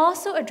 and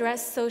also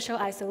address social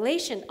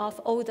isolation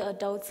of older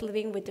adults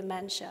living with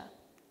dementia.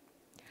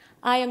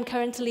 I am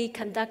currently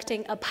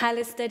conducting a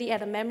pilot study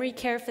at a memory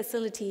care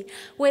facility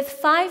with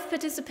 5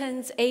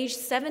 participants aged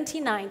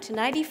 79 to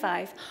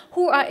 95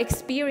 who are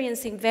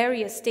experiencing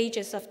various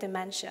stages of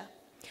dementia.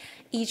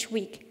 Each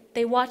week,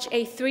 they watch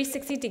a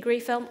 360-degree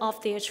film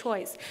of their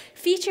choice,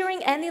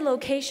 featuring any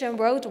location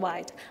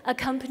worldwide,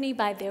 accompanied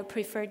by their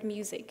preferred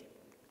music.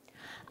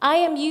 I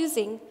am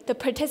using the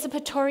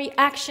participatory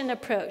action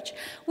approach,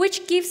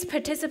 which gives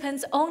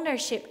participants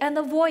ownership and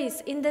a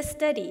voice in the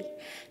study.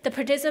 The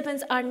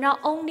participants are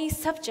not only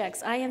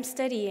subjects I am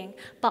studying,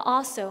 but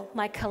also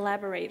my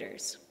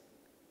collaborators.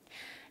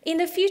 In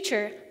the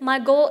future, my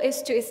goal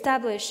is to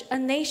establish a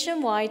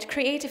nationwide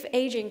creative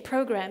aging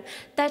program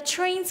that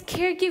trains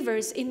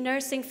caregivers in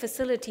nursing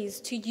facilities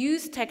to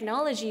use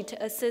technology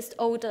to assist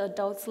older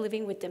adults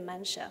living with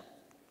dementia.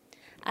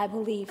 I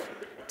believe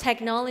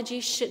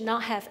technology should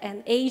not have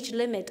an age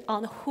limit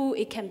on who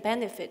it can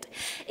benefit.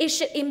 It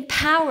should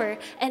empower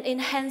and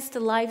enhance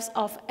the lives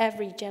of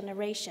every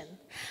generation,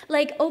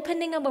 like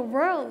opening up a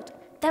world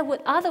that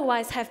would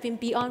otherwise have been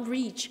beyond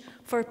reach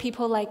for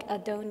people like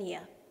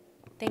Adonia.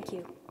 Thank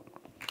you.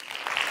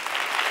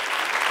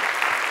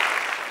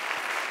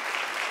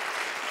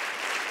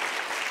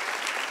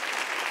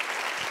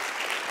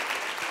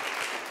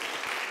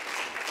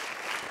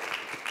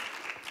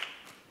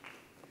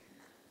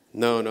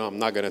 No, I'm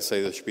not going to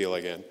say the spiel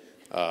again.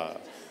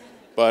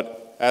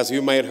 But as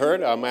you might have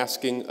heard, I'm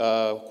asking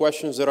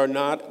questions that are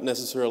not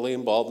necessarily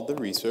involved in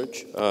the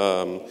research.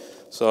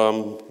 So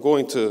I'm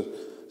going to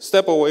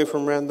step away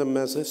from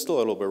randomness. It's still a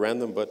little bit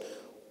random, but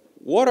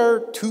what are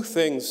 2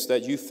 things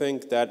that you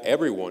think that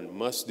everyone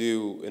must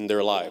do in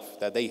their life,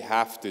 that they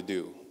have to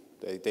do?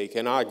 They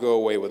cannot go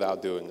away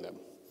without doing them.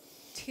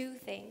 2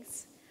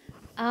 things.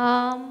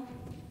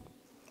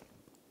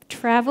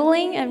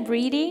 Traveling and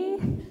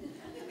reading.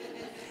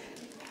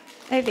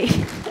 Maybe.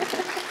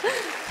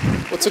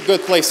 What's a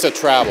good place to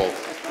travel,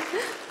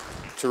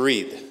 to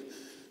read?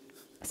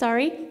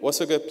 Sorry? What's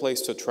a good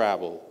place to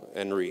travel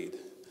and read?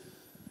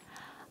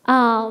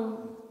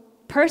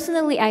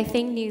 Personally, I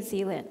think New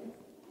Zealand,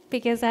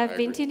 because I've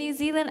been to New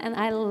Zealand and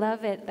I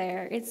love it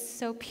there. It's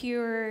so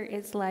pure.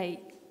 It's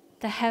like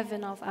the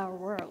heaven of our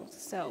world.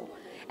 So,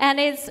 and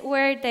it's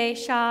where they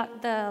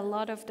shot the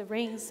Lord of the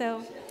Rings.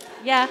 So,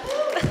 yeah.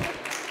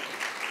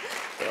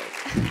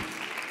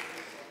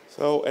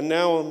 So, and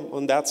now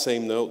on that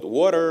same note,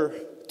 what are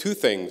 2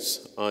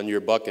 things on your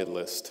bucket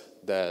list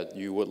that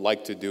you would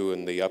like to do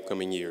in the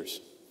upcoming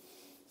years?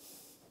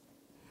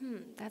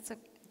 That's a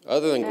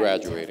other than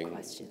graduating,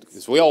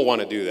 because we all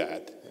want to do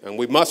that, and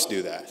we must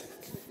do that.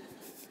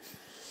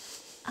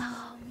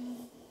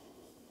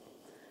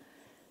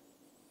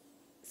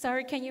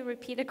 Sorry, can you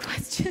repeat the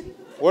question?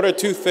 What are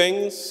 2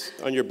 things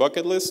on your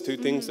bucket list, 2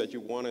 things that you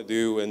want to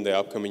do in the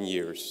upcoming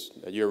years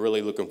that you're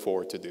really looking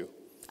forward to do?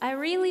 I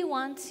really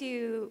want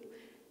to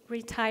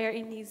retire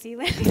in New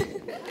Zealand.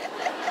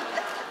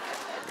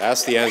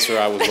 That's the answer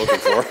I was looking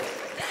for.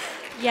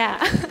 Yeah.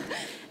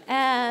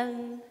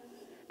 And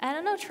I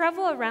don't know,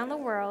 travel around the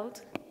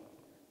world,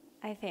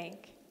 I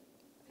think.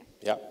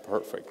 Yeah,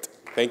 perfect.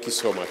 Thank you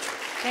so much.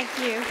 Thank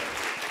you.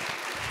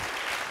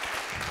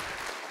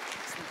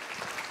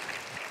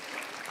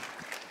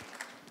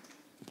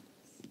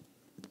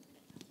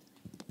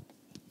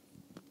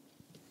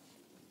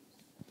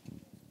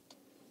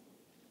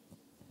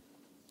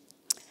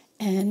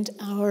 And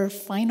our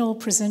final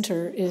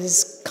presenter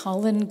is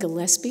Colin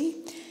Gillespie.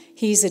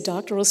 He's a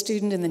doctoral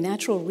student in the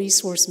Natural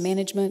Resource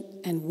Management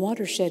and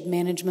Watershed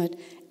Management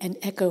and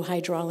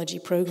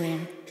Eco-Hydrology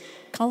program.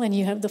 Colin,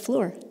 you have the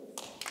floor.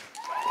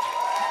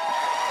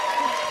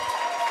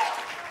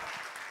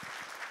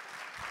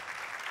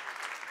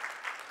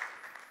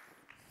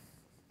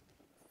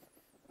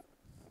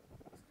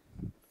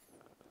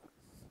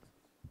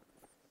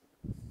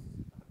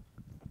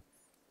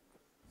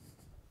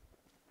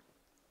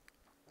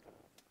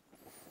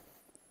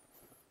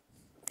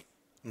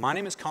 My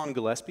name is Colin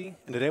Gillespie,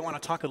 and today I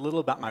want to talk a little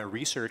about my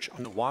research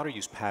on the water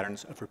use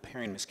patterns of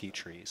riparian mesquite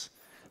trees.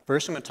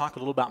 First, I'm going to talk a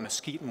little about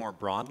mesquite more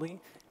broadly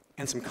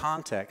and some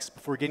context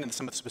before getting into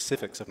some of the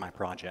specifics of my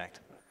project.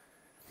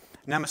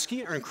 Now,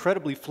 mesquite are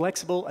incredibly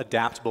flexible,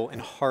 adaptable,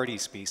 and hardy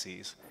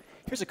species.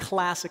 Here's a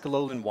classic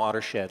lowland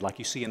watershed like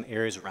you see in the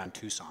areas around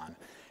Tucson.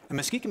 And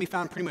mesquite can be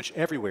found pretty much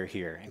everywhere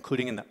here,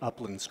 including in the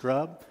upland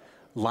scrub,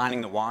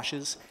 lining the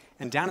washes,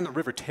 and down in the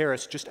river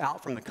terrace just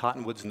out from the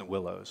cottonwoods and the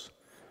willows.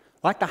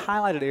 Like the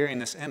highlighted area in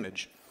this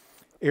image,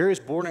 areas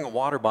bordering a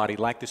water body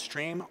like the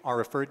stream are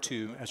referred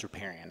to as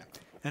riparian.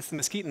 And it's the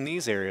mesquite in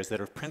these areas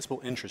that are of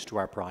principal interest to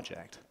our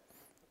project.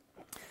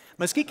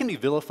 Mesquite can be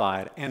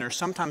vilified and are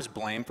sometimes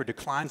blamed for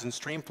declines in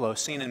stream flow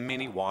seen in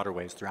many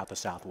waterways throughout the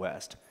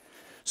Southwest.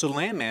 So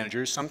land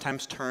managers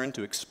sometimes turn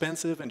to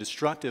expensive and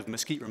destructive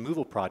mesquite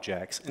removal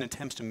projects in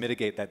attempts to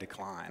mitigate that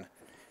decline.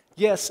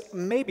 Yes,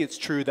 maybe it's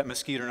true that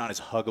mesquite are not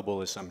as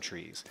huggable as some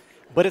trees,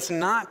 but it's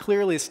not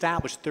clearly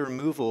established that their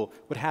removal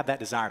would have that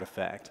desired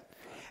effect.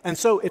 And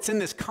so it's in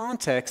this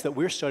context that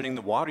we're studying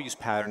the water use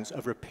patterns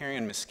of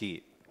riparian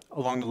mesquite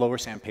along the lower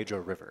San Pedro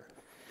River.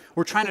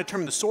 We're trying to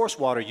determine the source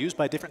water used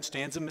by different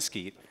stands of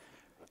mesquite,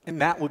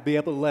 and that would be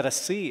able to let us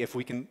see if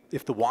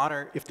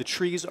the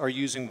trees are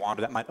using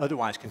water that might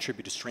otherwise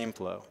contribute to stream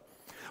flow.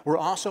 We're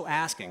also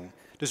asking,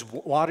 does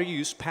water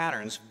use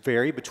patterns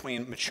vary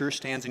between mature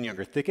stands and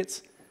younger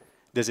thickets?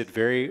 Does it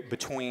vary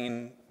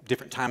between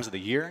different times of the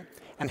year?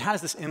 And how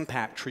does this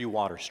impact tree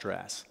water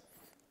stress?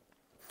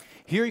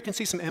 Here you can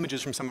see some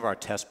images from some of our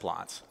test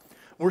plots.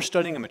 We're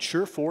studying a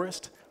mature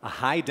forest, a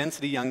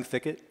high-density young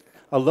thicket,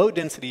 a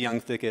low-density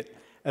young thicket,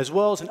 as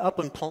well as an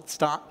upland plot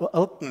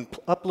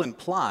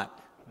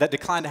that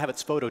declined to have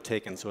its photo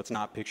taken, so it's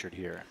not pictured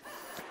here.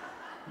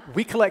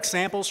 We collect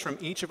samples from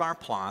each of our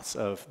plots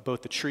of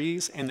both the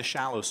trees and the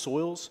shallow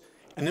soils,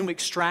 and then we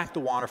extract the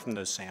water from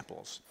those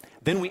samples.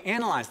 Then we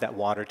analyze that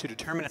water to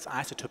determine its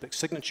isotopic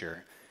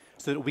signature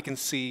so that we can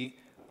see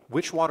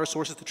which water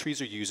sources the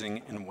trees are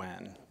using and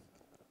when.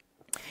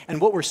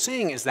 And what we're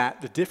seeing is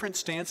that the different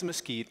stands of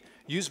mesquite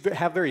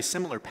have very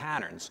similar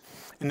patterns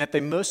in that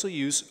they mostly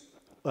use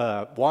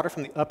water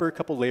from the upper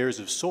couple layers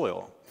of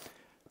soil,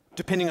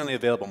 depending on the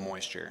available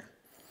moisture.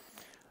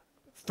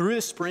 Through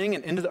the spring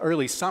and into the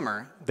early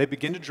summer, they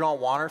begin to draw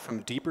water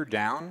from deeper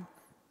down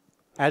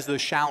as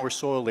those shallower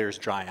soil layers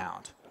dry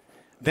out.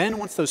 Then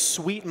once those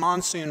sweet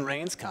monsoon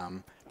rains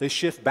come, they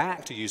shift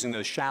back to using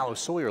those shallow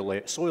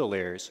soil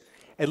layers,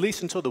 at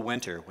least until the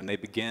winter, when they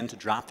begin to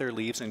drop their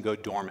leaves and go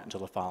dormant until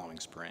the following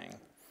spring.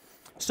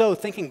 So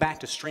thinking back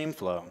to stream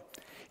flow,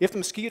 if the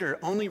mesquite are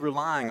only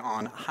relying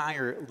on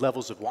higher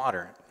levels of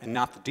water and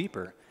not the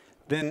deeper,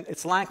 then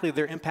it's likely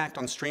their impact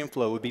on stream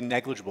flow would be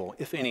negligible,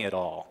 if any at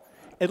all,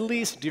 at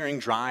least during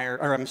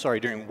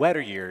during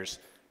wetter years,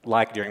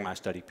 like during my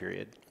study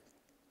period.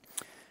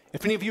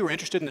 If any of you are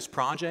interested in this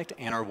project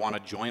and or want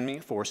to join me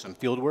for some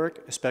field work,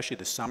 especially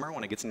this summer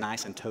when it gets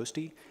nice and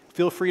toasty,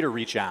 feel free to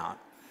reach out.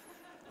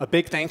 A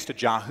big thanks to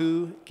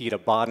Jahu, Gita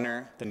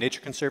Bodner, the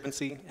Nature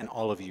Conservancy, and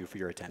all of you for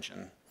your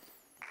attention.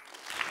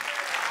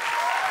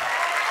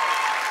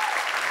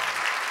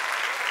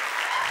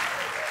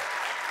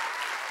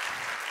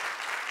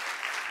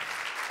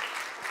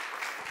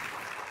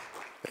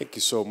 Thank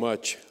you so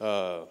much.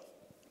 No,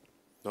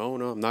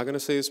 I'm not going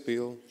to say a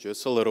spiel,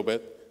 just a little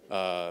bit.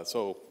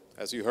 So,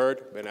 as you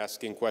heard, I've been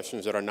asking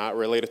questions that are not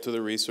related to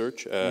the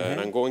research,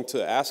 and I'm going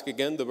to ask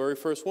again the very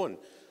first one.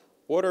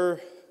 What are,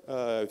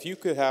 if you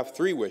could have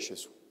 3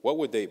 wishes, what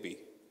would they be?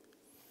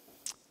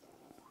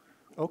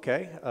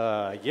 Okay,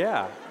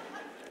 yeah.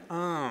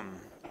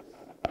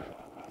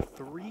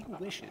 3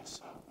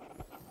 wishes.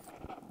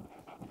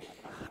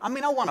 I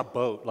mean, I want a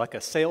boat, like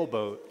a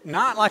sailboat,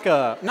 not like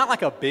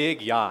a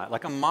big yacht,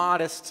 like a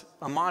modest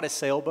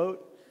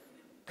sailboat,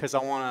 because I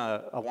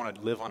want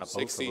to live on a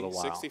boat for a little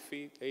while. 60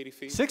 feet, 80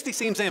 feet? 60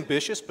 seems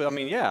ambitious, but I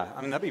mean, yeah,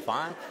 that'd be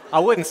fine. I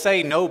wouldn't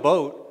say no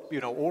boat,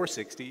 or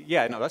 60.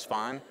 Yeah, no, that's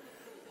fine.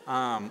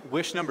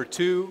 Wish number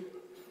 2,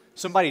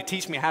 somebody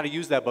teach me how to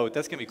use that boat.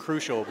 That's gonna be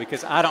crucial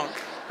because I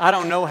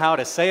don't know how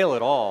to sail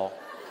at all.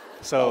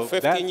 So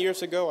 15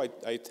 years ago,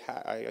 I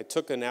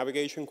took a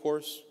navigation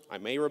course. I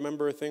may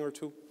remember a thing or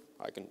two.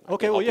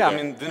 Okay, well, yeah. I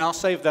mean, then I'll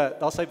save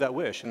that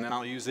wish, and then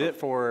I'll use it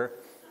for.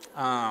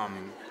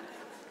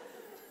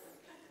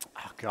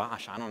 Oh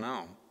gosh, I don't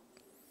know.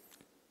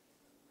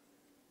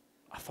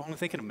 I'm only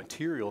thinking of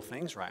material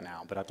things right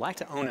now, but I'd like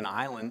to own an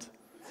island.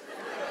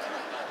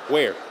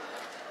 Where?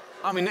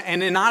 I mean,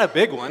 and not a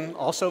big one.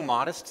 Also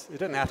modest. It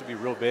doesn't have to be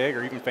real big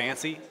or even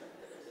fancy.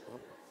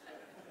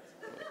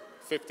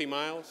 50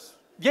 miles?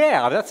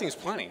 Yeah, that seems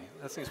plenty.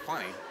 That seems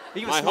plenty.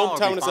 Even My smaller would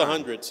be hometown is fine.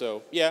 100,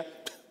 so yeah.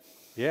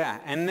 Yeah,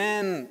 and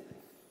then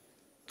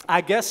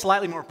I guess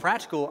slightly more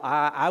practical,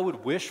 I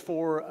would wish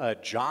for a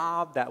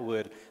job that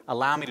would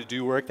allow me to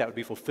do work that would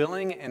be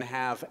fulfilling and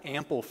have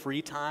ample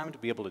free time to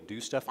be able to do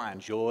stuff I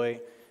enjoy,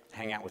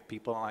 hang out with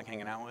people I like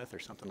hanging out with, or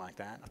something like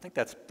that. I think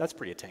that's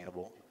pretty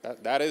attainable.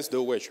 That is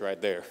the wish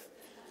right there.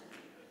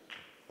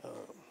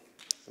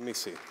 Let me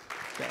see.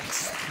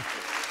 Thanks.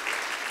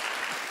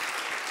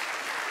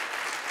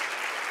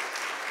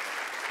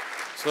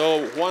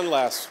 So one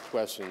last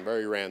question,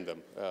 very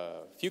random.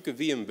 If you could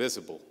be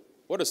invisible,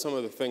 what are some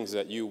of the things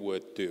that you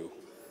would do?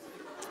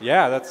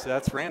 Yeah,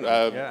 that's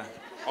random. Yeah.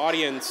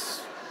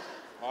 Audience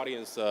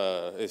is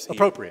here.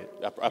 Appropriate.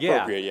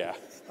 Appropriate, yeah.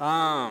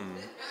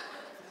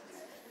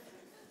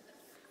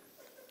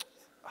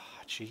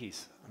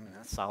 Jeez, I mean,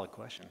 that's a solid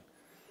question.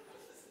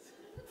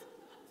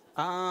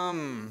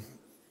 I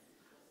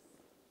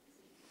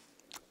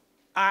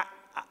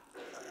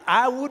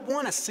would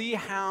want to see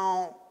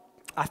how,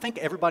 I think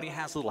everybody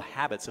has little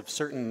habits of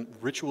certain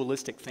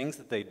ritualistic things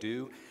that they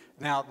do.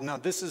 Now, no,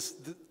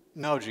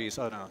 geez,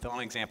 oh no, the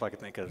only example I could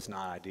think of is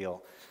not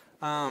ideal.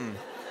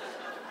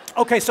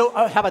 Okay, so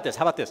how about this?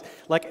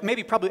 Like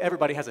maybe probably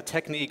everybody has a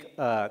technique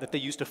that they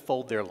use to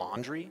fold their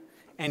laundry,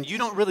 and you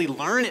don't really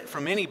learn it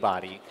from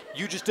anybody.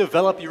 You just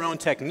develop your own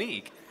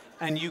technique,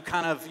 and you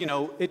kind of,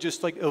 it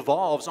just like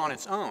evolves on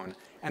its own.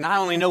 And I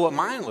only know what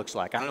mine looks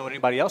like. I don't know what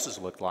anybody else's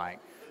look like.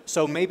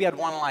 So maybe I'd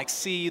want to like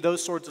see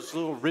those sorts of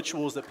little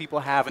rituals that people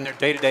have in their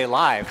day-to-day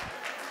life.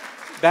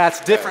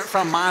 That's different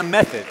from my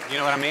method. You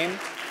know what I mean?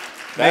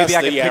 Maybe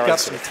I could pick up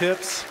some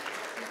tips.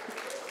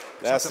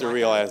 That's the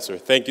real answer.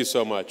 Thank you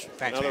so much.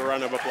 Thanks, Another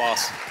round of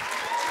applause.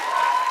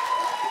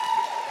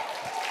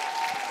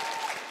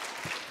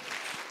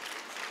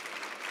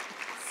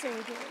 So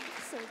good,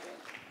 so good.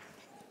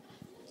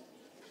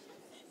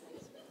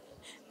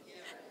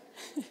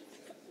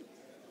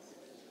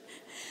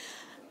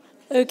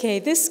 Okay,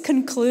 this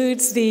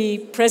concludes the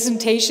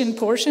presentation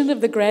portion of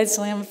the Grad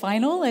Slam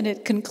final, and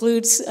it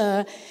concludes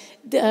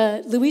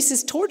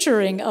Luis's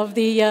torturing of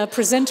the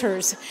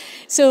presenters.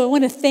 So I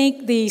want to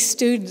thank the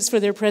students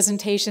for their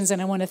presentations,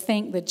 and I want to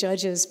thank the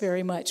judges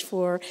very much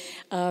for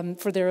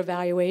their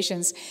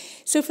evaluations.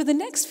 So for the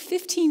next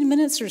 15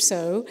 minutes or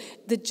so,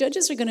 the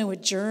judges are going to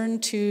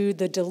adjourn to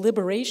the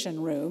deliberation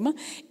room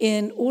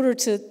in order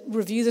to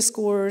review the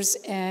scores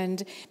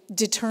and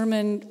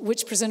determine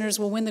which presenters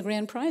will win the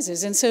grand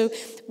prizes. And so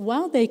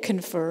while they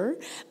confer,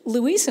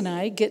 Luis and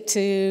I get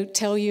to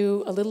tell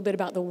you a little bit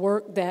about the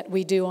work that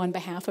we do on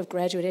behalf of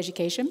graduate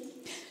education.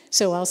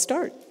 So I'll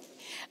start.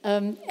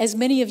 As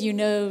many of you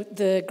know,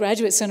 the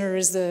Graduate Center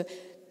is the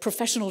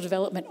professional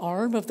development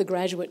arm of the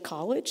Graduate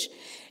College,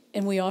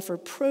 and we offer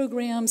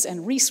programs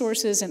and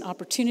resources and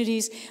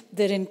opportunities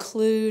that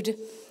include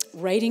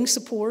writing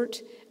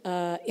support,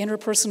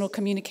 interpersonal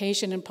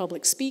communication and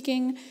public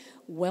speaking,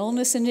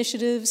 wellness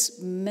initiatives,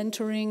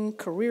 mentoring,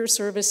 career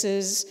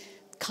services,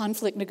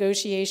 conflict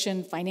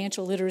negotiation,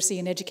 financial literacy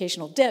and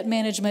educational debt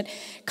management,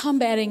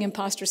 combating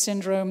imposter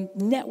syndrome,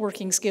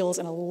 networking skills,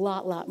 and a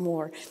lot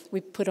more.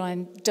 We put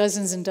on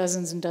dozens and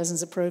dozens and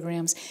dozens of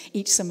programs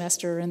each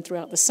semester and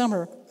throughout the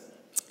summer.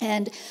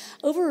 And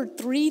over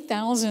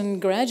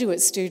 3,000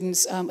 graduate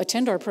students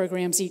attend our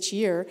programs each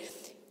year.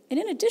 And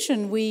in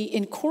addition, we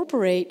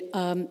incorporate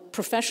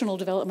professional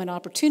development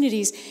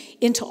opportunities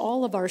into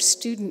all of our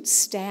student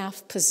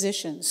staff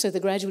positions, so the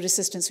graduate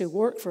assistants who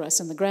work for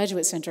us in the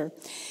Graduate Center.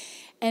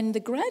 And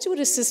the graduate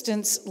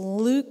assistants,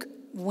 Luke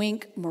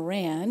Wink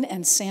Moran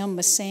and Sam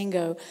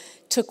Masango,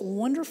 took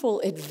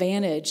wonderful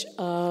advantage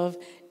of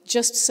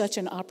just such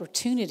an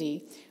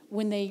opportunity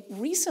when they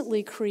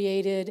recently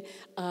created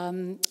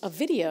a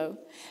video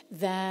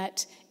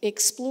that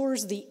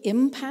explores the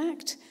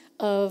impact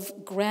of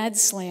Grad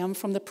Slam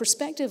from the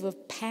perspective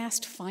of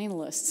past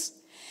finalists.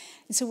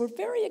 And so we're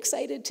very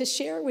excited to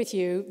share with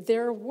you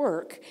their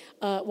work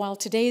while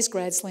today's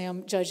Grad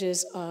Slam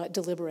judges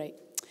deliberate.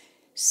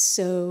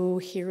 So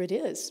here it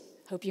is.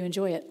 Hope you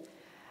enjoy it.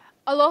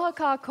 Aloha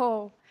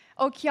kako,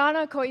 o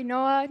Kiana ko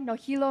inoa no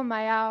Hilo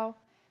Maiau.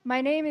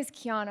 My name is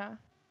Kiana.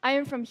 I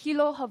am from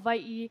Hilo,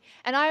 Hawaii,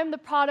 and I am the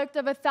product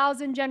of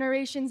 1,000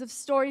 generations of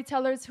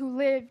storytellers who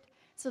lived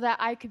so that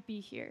I could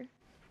be here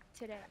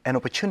today. An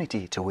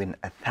opportunity to win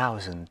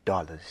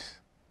 $1,000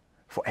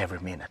 for every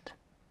minute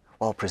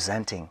while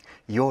presenting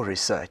your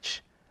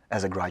research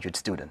as a graduate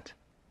student.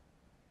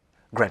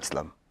 Grad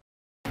Slam.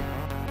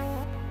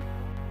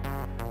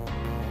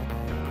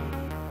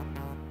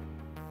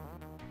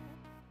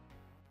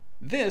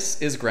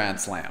 This is Grad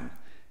Slam.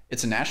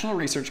 It's a national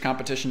research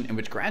competition in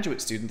which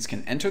graduate students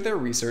can enter their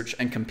research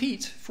and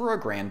compete for a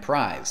grand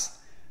prize.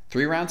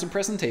 3 rounds of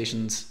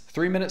presentations,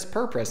 3 minutes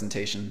per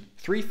presentation,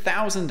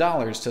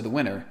 $3,000 to the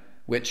winner,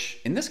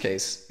 which, in this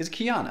case, is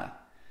Kiana.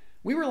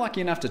 We were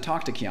lucky enough to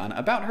talk to Kiana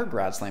about her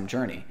Grad Slam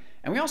journey,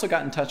 and we also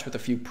got in touch with a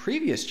few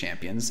previous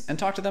champions and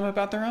talked to them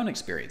about their own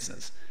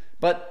experiences.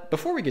 But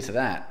before we get to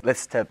that... Let's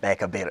step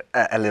back a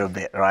little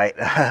bit, right?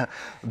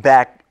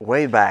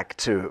 Way back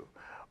to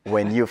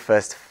when you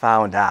first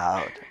found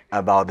out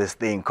about this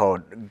thing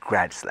called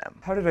Grad Slam?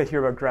 How did I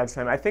hear about Grad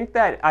Slam? I think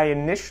that I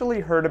initially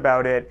heard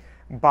about it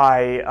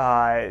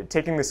by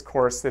taking this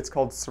course that's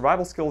called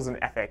Survival Skills and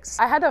Ethics.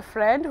 I had a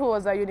friend who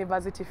was a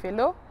university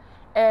fellow,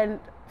 and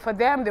for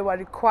them, they were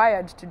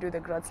required to do the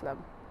Grad Slam.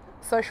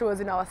 So she was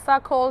in our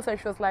circles, and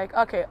she was like,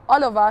 okay,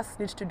 all of us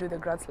need to do the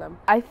Grad Slam.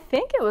 I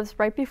think it was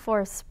right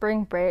before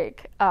spring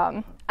break.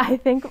 I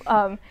think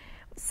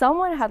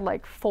someone had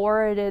like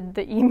forwarded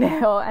the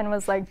email and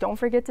was like, don't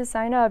forget to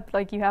sign up,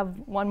 like you have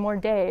one more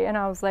day. And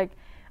I was like,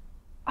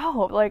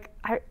 oh, like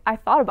I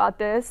thought about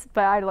this,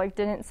 but I like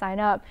didn't sign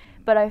up.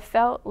 But I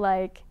felt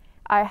like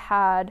I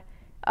had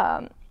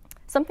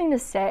something to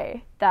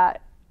say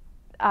that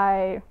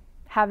I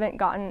haven't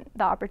gotten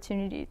the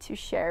opportunity to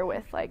share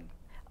with like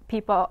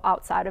people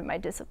outside of my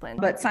discipline.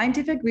 But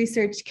scientific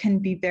research can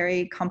be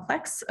very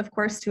complex, of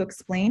course, to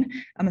explain,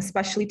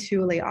 especially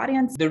to a lay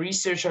audience. The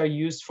research I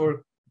used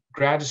for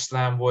Grad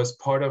Slam was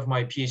part of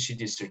my PhD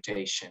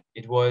dissertation.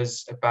 It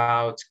was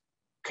about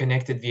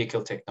connected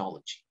vehicle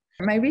technology.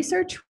 My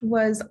research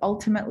was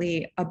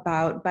ultimately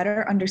about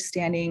better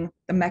understanding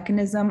the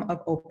mechanism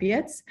of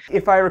opiates.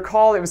 If I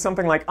recall, it was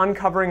something like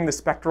uncovering the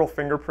spectral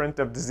fingerprint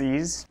of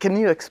disease. Can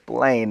you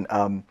explain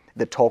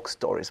the Talk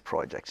Stories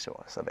project to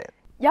us a bit?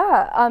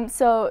 Yeah,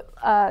 so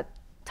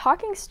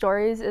talking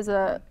stories is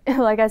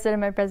like I said in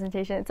my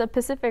presentation, it's a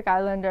Pacific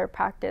Islander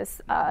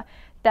practice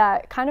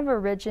that kind of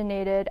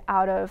originated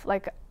out of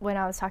like when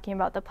I was talking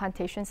about the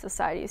plantation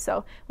society.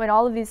 So when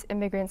all of these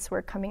immigrants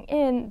were coming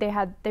in,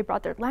 they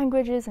brought their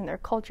languages and their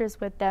cultures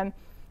with them,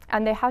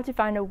 and they had to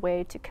find a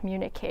way to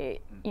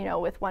communicate,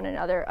 with one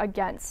another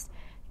against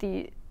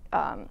the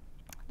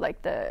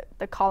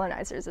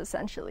colonizers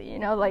essentially,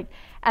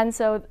 and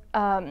so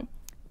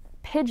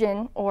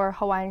Pidgin or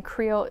Hawaiian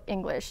Creole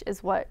English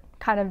is what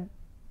kind of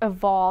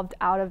evolved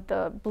out of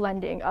the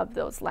blending of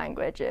those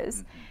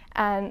languages.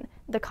 And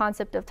the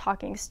concept of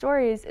talking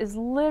stories is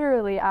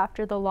literally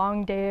after the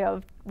long day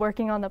of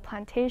working on the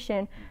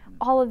plantation,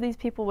 all of these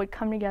people would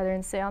come together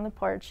and sit on the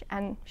porch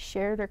and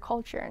share their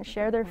culture and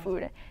share their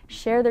food, and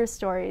share their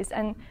stories,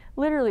 and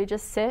literally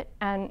just sit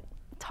and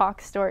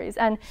talk stories.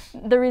 And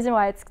the reason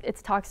why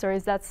it's talk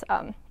stories, that's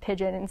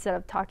Pidgin instead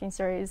of talking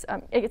stories.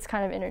 It's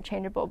kind of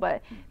interchangeable,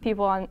 but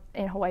people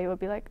in Hawaii would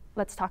be like,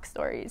 let's talk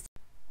stories.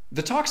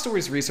 The Talk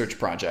Stories Research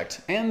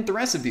Project and the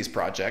rest of these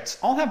projects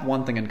all have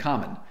one thing in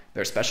common.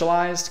 They're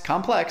specialized,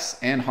 complex,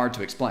 and hard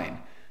to explain.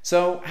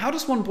 So how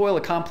does one boil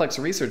a complex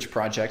research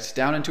project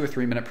down into a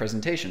 3-minute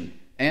presentation?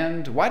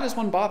 And why does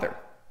one bother?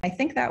 I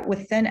think that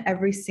within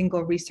every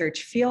single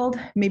research field,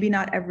 maybe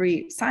not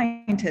every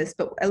scientist,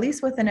 but at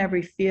least within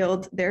every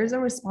field, there's a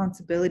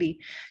responsibility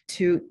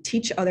to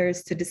teach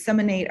others, to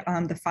disseminate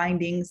the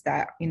findings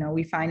that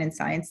we find in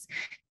science,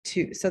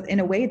 so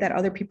in a way that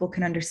other people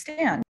can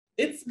understand.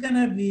 It's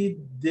gonna be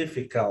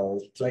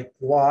difficult. Like,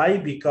 why?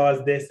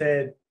 Because they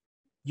said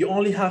you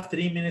only have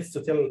 3 minutes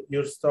to tell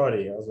your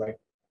story. I was like,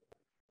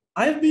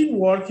 I've been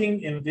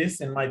working in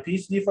my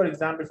PhD, for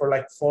example, for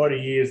like 4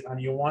 years, and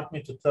you want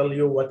me to tell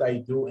you what I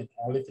do in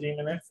only 3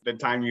 minutes? The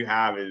time you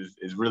have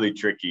is really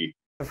tricky.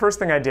 The first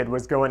thing I did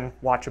was go and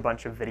watch a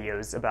bunch of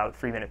videos about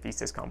 3-minute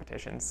thesis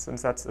competitions,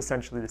 since that's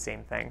essentially the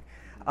same thing.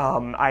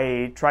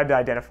 I tried to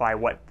identify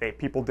what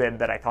people did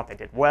that I thought they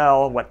did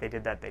well, what they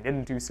did that they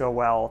didn't do so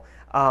well,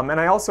 and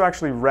I also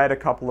actually read a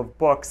couple of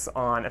books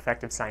on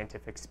effective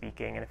scientific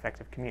speaking and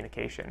effective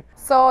communication.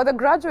 So the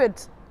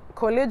graduate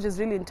college is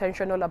really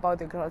intentional about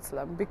the Grad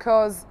Slam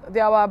because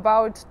there were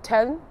about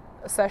 10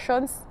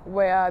 sessions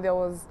where there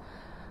was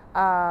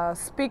a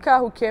speaker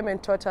who came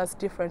and taught us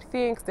different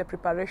things, the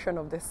preparation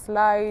of the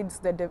slides,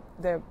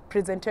 the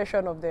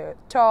presentation of the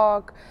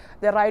talk,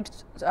 the right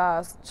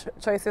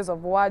choices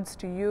of words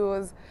to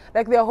use.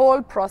 Like the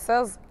whole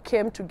process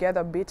came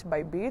together bit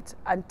by bit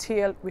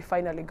until we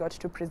finally got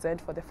to present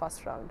for the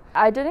first round.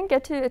 I didn't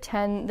get to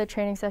attend the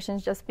training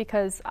sessions just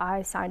because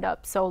I signed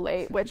up so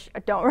late, which I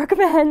don't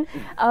recommend.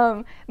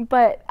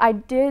 But I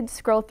did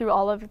scroll through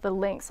all of the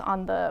links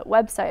on the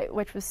website,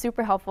 which was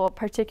super helpful,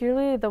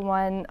 particularly the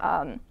one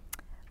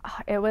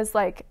it was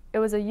a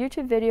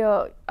YouTube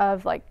video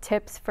of like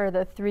tips for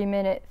the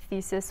 3-minute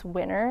thesis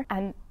winner,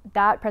 and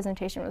that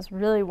presentation was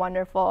really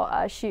wonderful.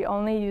 She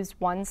only used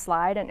one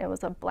slide and it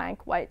was a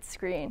blank white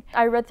screen.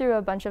 I read through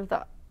a bunch of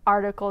the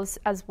articles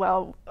as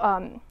well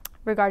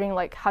regarding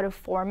like how to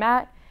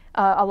format.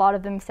 A lot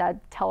of them said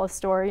tell a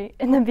story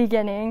in the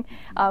beginning,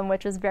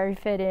 which was very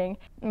fitting.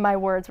 My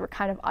words were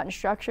kind of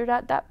unstructured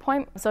at that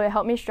point, so it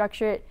helped me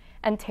structure it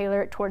and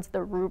tailor it towards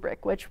the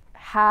rubric, which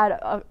had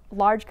a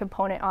large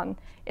component on,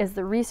 is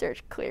the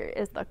research clear?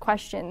 Is the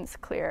questions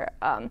clear?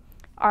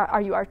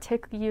 Are you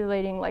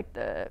articulating like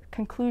the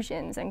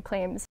conclusions and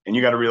claims? And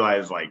you got to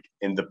realize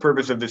and the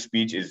purpose of this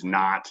speech is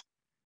not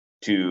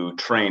to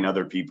train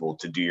other people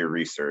to do your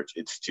research.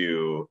 It's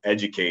to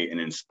educate and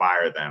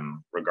inspire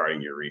them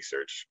regarding your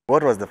research.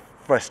 What was the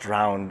first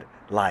round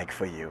like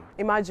for you?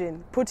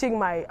 Imagine putting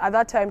at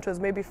that time it was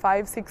maybe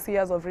 5-6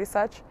 years of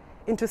research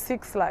into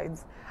 6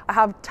 slides. I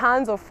have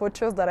tons of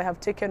photos that I have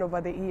taken over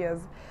the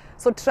years.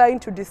 So trying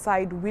to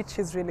decide which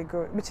is really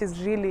good, which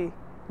is really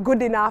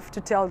good enough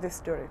to tell this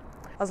story.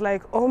 I was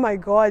like, oh my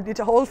God, it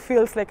all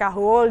feels like a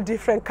whole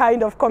different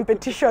kind of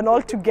competition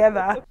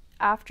altogether.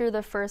 After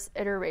the first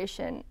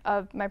iteration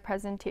of my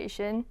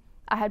presentation,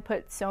 I had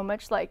put so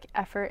much like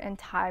effort and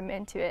time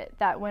into it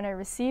that when I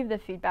received the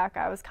feedback,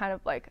 I was kind of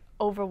like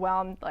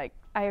overwhelmed. Like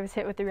I was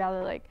hit with the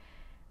reality like,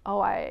 oh,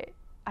 I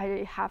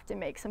have to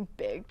make some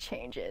big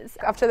changes.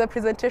 After the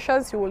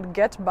presentations, you will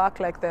get back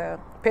like the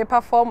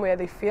paper form where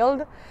they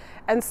filled.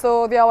 And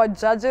so there were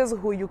judges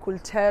who you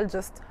could tell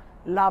just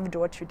loved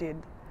what you did.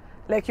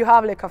 Like you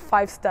have like a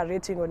 5-star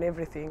rating on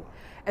everything.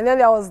 And then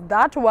there was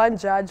that one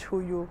judge who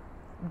you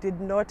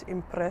did not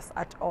impress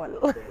at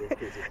all.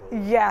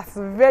 Yes,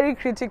 very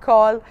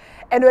critical.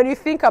 And when you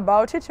think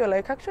about it, you're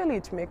like, actually,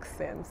 it makes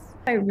sense.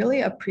 I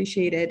really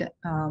appreciated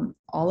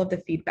all of the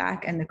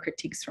feedback and the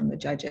critiques from the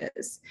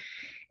judges.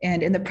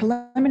 And in the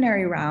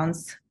preliminary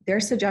rounds, their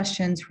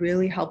suggestions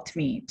really helped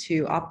me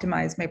to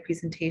optimize my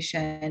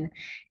presentation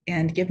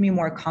and give me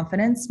more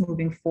confidence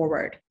moving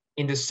forward.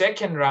 In the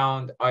second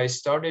round, I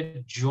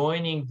started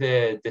joining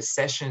the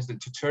sessions, the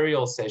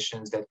tutorial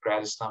sessions that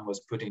Grad Slam was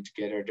putting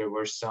together. There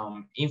were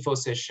some info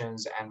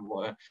sessions and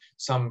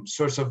some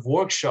sorts of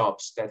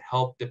workshops that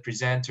helped the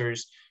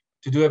presenters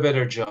to do a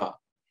better job.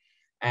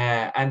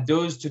 And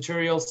those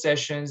tutorial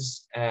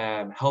sessions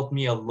helped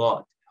me a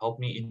lot,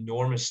 helped me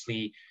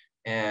enormously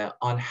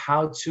on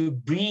how to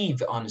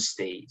breathe on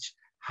stage,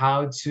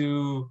 how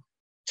to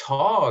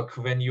talk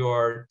when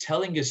you're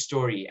telling a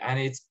story. And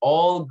it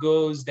all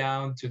goes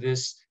down to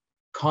this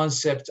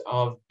concept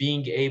of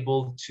being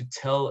able to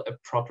tell a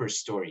proper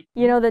story.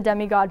 You know the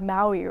demigod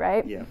Maui,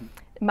 right? Yeah.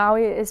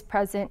 Maui is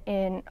present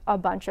in a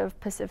bunch of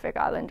Pacific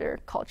Islander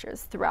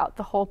cultures throughout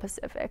the whole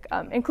Pacific,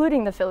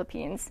 including the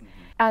Philippines.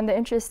 And the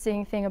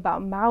interesting thing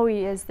about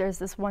Maui is there's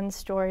this one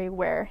story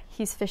where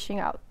he's fishing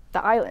out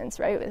the islands,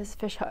 right, with his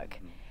fish hook.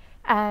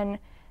 And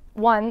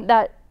one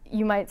that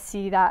you might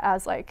see that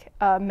as like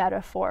a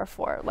metaphor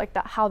for like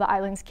how the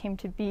islands came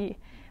to be,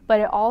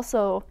 but it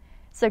also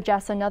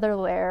suggests another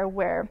layer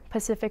where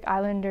Pacific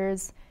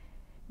Islanders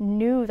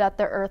knew that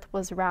the earth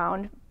was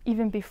round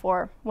even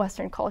before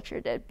Western culture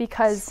did,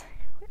 because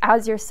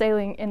as you're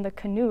sailing in the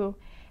canoe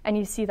and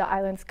you see the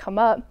islands come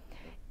up,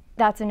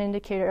 that's an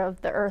indicator of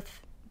the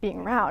earth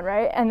being round,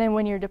 right? And then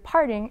when you're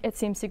departing, it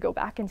seems to go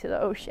back into the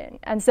ocean.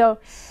 And so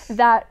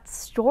that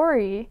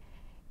story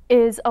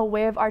is a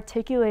way of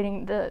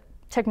articulating the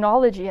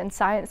technology and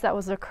science that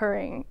was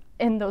occurring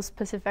in those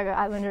Pacific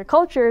Islander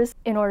cultures.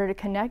 In order to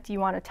connect, you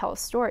want to tell a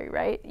story,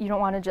 right? You don't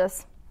want to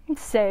just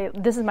say,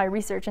 this is my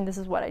research and this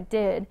is what I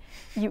did.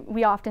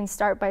 We often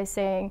start by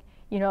saying,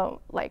 you know,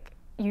 like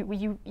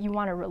you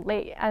want to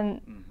relate.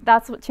 And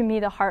that's what, to me,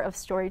 the heart of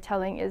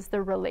storytelling is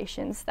the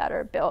relations that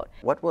are built.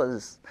 What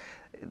was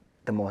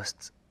the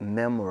most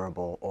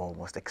memorable or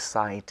most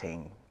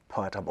exciting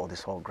part about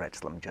this whole Grad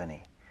Slam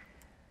journey?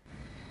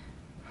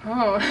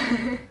 Oh,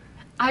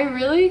 I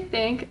really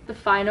think the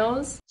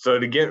finals. So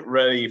to get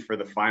ready for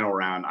the final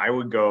round, I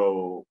would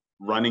go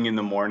running in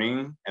the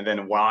morning, and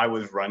then while I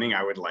was running,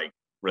 I would like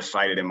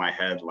recite it in my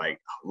head, like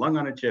lung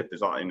on a chip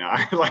is all, you know,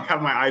 I like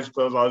have my eyes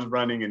closed while I was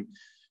running and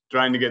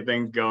trying to get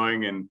things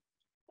going. And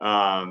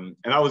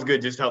that was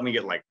good, just helped me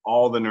get like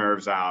all the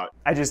nerves out.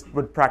 I just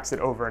would practice it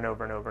over and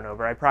over and over and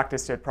over. I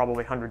practiced it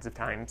probably hundreds of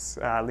times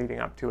leading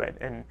up to it.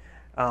 And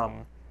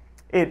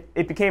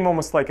it became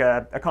almost like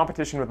a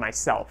competition with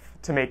myself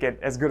to make it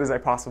as good as I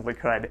possibly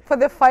could. For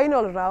the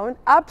final round,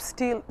 up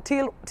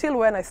till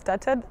when I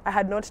started, I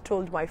had not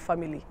told my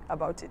family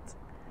about it.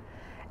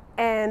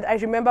 And I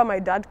remember my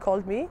dad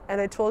called me and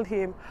I told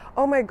him,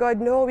 oh my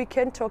God, no, we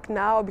can't talk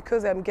now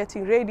because I'm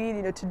getting ready,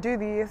 you know, to do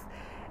this.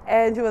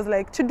 And he was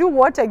like, to do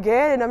what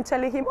again? And I'm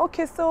telling him,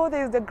 okay, so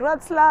there's the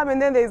Grad Slam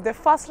and then there's the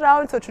first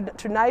round, so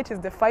tonight is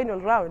the final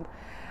round.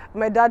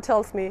 My dad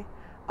tells me,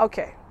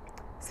 okay,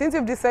 since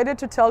you've decided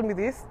to tell me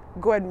this,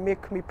 go and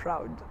make me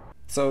proud.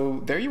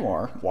 So there you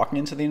are, walking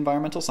into the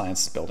Environmental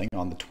Sciences building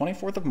on the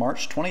 24th of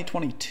March,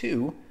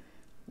 2022,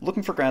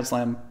 looking for Grad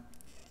Slam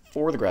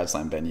for the Grad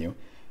Slam venue.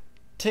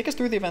 Take us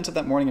through the events of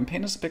that morning and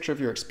paint us a picture of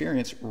your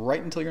experience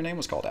right until your name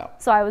was called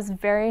out. So I was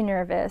very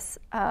nervous,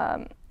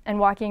 and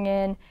walking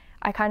in,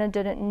 I kind of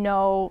didn't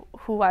know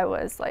who I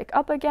was like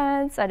up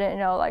against. I didn't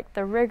know like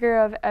the rigor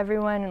of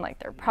everyone and like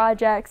their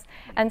projects.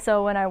 And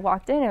so when I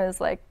walked in, it was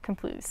like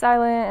completely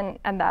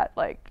silent, and that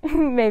like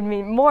made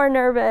me more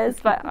nervous,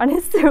 but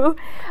honest too.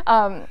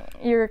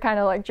 You were kind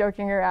of like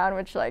joking around,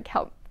 which like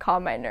helped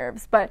calm my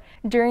nerves. But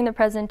during the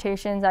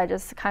presentations, I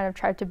just kind of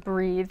tried to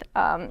breathe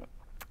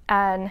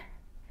and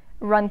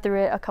run through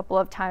it a couple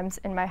of times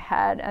in my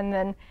head. And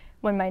then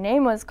when my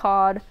name was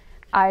called,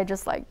 I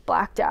just like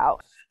blacked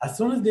out. As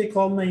soon as they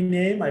called my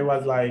name, I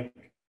was like,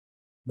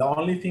 the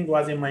only thing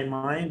was in my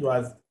mind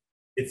was,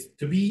 it's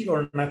to be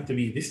or not to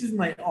be. This is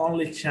my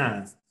only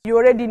chance. You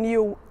already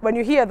knew, when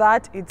you hear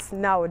that, it's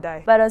now or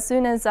die. But as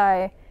soon as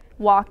I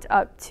walked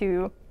up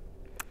to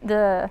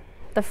the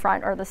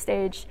front or the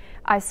stage,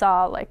 I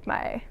saw like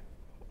my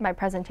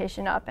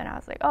presentation up, and I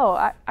was like, oh,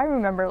 I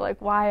remember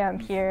like why I'm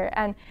here.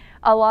 And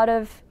a lot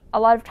of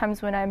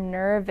times when I'm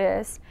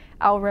nervous,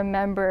 I'll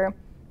remember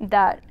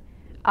that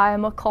I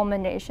am a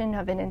culmination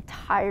of an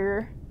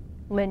entire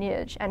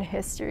lineage and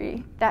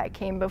history that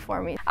came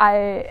before me.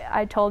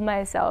 I told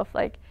myself,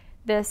 like,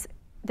 this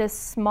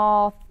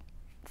small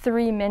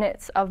 3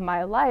 minutes of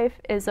my life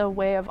is a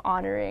way of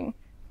honoring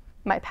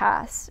my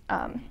past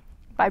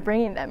by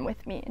bringing them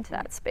with me into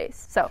that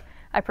space. So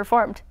I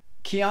performed.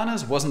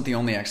 Kiana's wasn't the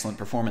only excellent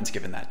performance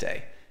given that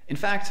day. In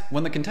fact,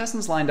 when the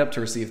contestants lined up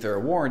to receive their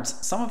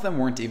awards, some of them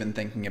weren't even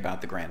thinking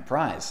about the grand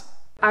prize.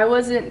 I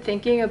wasn't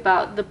thinking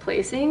about the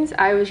placings.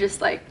 I was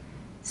just like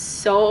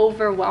so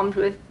overwhelmed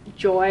with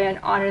joy and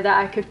honor that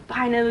I could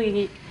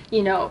finally,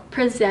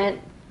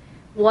 present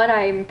what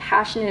I'm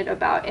passionate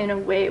about in a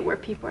way where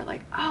people are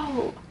like,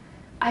 oh,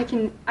 I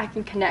can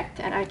connect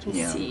and I can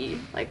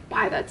see like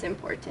why that's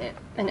important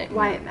and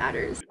why it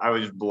matters. I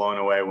was blown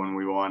away when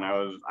we won.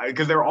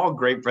 Because they're all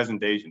great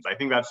presentations. I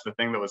think that's the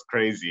thing that was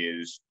crazy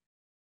is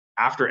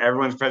after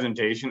everyone's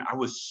presentation, I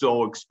was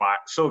so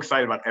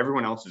excited about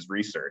everyone else's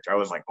research. I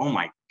was like, oh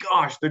my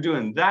gosh, they're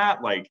doing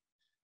that. Like,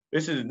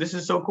 this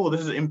is so cool.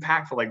 This is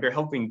impactful. Like, they're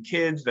helping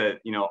kids that,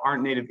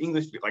 aren't native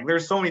English. Like,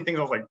 there's so many things.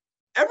 I was like,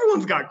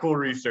 everyone's got cool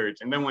research.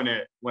 And then when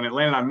it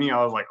landed on me,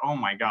 I was like, oh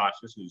my gosh,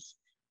 this is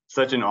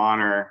such an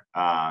honor.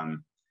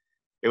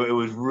 It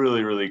was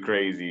really, really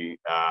crazy.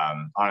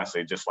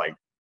 Honestly, just like,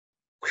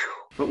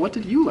 But what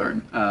did you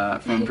learn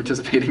from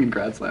participating in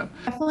Grad Slam?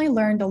 Definitely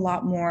learned a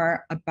lot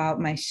more about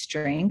my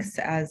strengths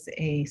as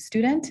a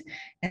student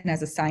and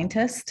as a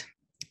scientist.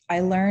 I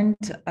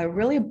learned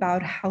really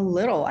about how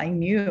little I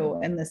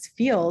knew in this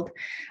field,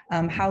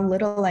 how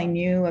little I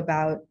knew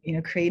about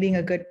creating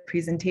a good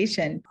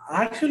presentation.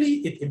 Actually,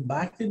 it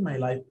impacted my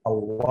life a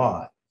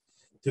lot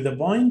to the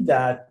point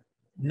that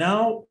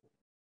now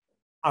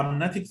I'm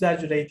not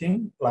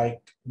exaggerating.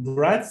 Like,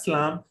 Grad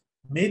Slam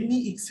made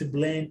me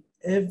explain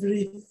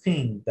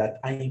everything that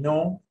I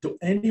know to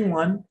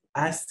anyone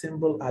as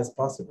simple as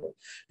possible.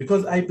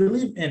 Because I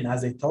believe in,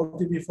 as I told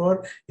you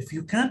before, if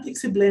you can't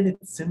explain it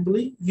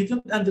simply, you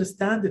don't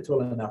understand it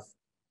well enough.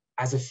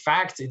 As a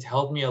fact, it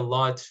helped me a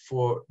lot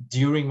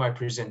during my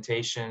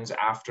presentations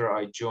after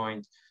I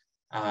joined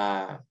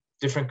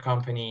different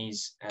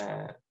companies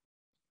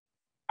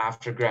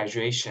after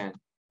graduation.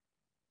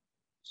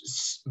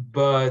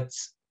 But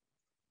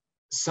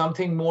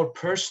something more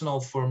personal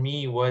for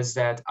me was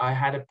that I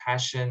had a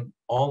passion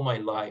all my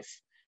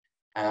life,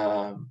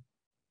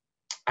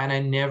 and I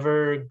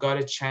never got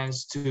a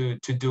chance to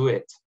do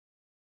it,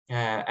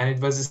 and it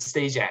was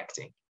stage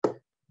acting.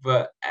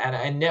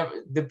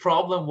 The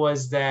problem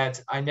was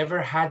that I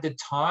never had the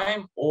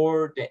time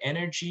or the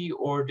energy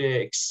or the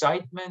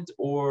excitement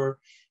or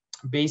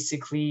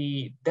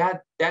basically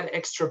that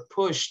extra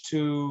push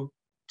to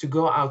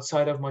go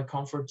outside of my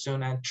comfort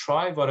zone and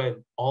try what I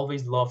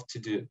always loved to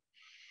do.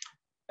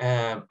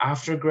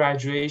 After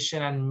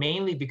graduation, and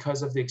mainly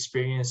because of the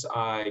experience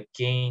I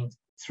gained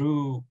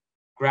through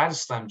Grad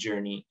Slam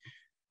journey,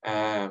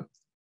 I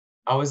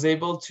was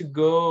able to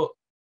go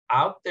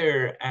out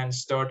there and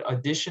start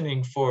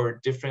auditioning for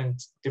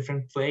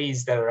different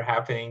plays that are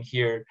happening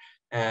here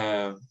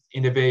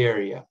in the Bay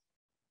Area.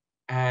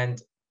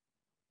 And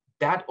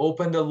that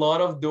opened a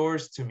lot of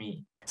doors to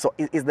me. So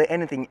is there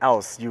anything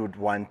else you'd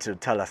want to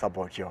tell us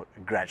about your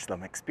Grad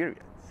Slam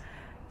experience?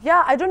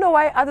 Yeah, I don't know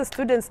why other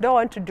students don't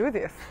want to do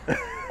this.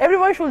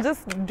 Everyone should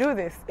just do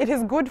this. It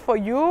is good for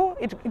you.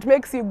 It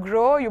makes you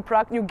grow. You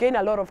gain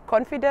a lot of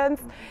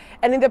confidence.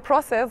 And in the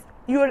process,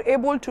 you are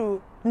able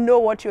to know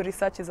what your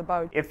research is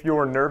about. If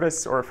you're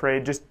nervous or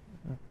afraid, just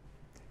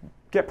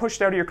get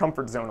pushed out of your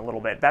comfort zone a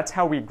little bit. That's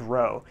how we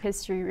grow.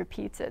 History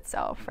repeats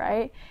itself,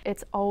 right?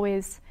 It's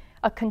always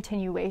a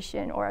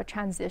continuation or a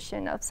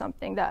transition of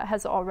something that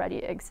has already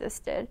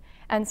existed.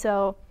 And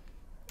so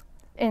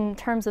in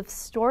terms of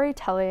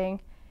storytelling,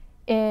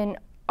 in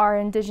our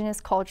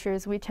indigenous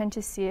cultures, we tend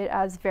to see it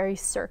as very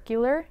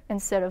circular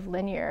instead of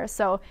linear.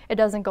 So it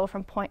doesn't go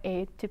from point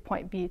A to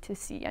point B to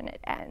C and it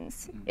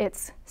ends.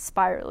 It's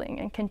spiraling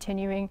and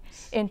continuing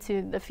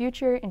into the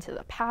future, into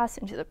the past,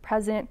 into the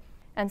present.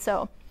 And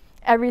so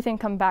everything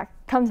comes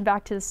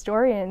back to the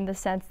story in the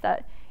sense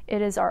that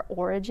it is our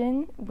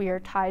origin. We are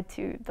tied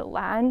to the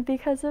land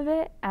because of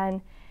it.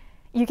 And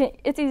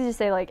it's easy to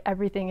say like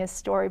everything is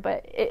story,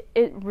 but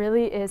it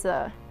really is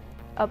a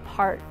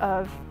part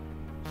of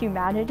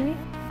humanity,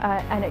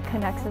 and it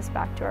connects us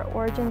back to our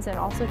origins and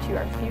also to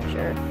our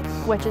future,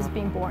 which is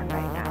being born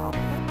right now.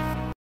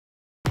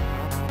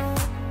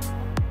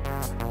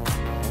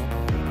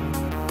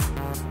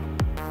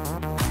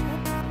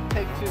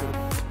 Take 2,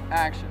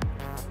 action.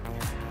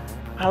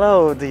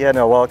 Hello,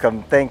 Diana,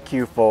 welcome. Thank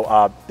you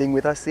for being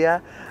with us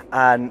here.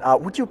 And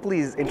would you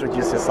please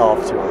introduce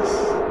yourself to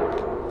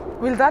us?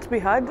 Will that be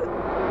hard?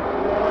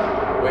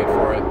 Wait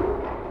for it.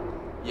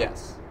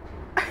 Yes.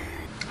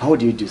 How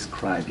would you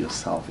describe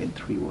yourself in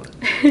 3 words?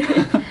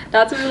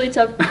 That's a really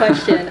tough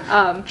question.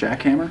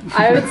 Jackhammer?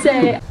 I would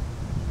say...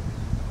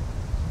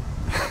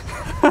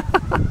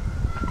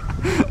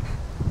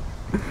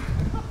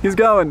 He's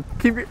going.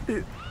 Keep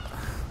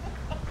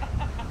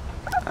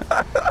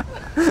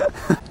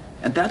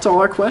And that's all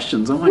our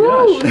questions. Oh my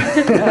gosh.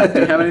 Yeah, do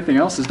you have anything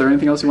else? Is there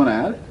anything else you want to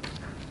add?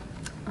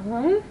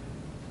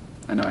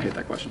 I know I hate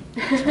that question.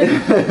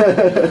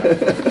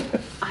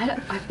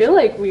 I feel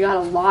like we got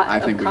a lot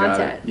of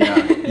content. We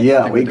got it.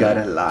 Yeah. Yeah, we got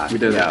a lot. We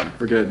did. Yeah,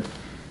 we're good.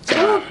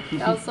 That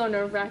was so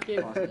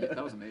nerve-wracking.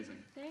 That was amazing.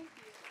 Thank you.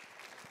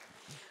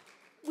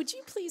 Would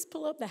you please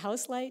pull up the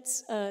house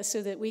lights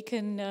so that we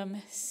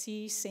can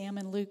see Sam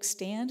and Luke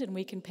stand and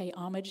we can pay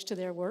homage to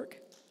their work?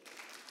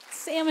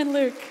 Sam and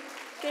Luke,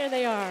 there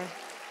they are.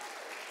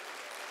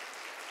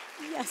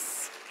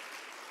 Yes.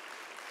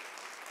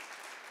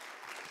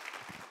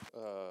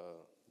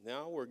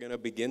 Now we're going to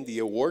begin the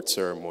award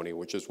ceremony,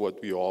 which is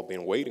what we've all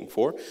been waiting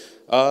for.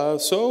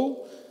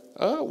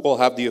 We'll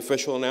have the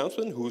official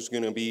announcement, who's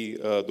going to be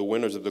the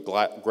winners of the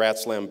Grad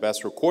Slam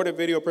Best Recorded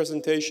Video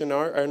Presentation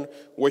are, and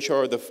which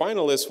are the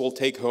finalists will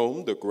take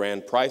home the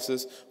grand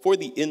prizes for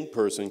the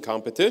in-person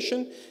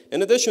competition.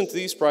 In addition to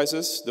these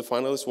prizes, the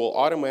finalists will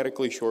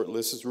automatically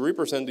shortlisted to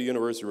represent the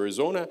University of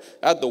Arizona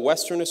at the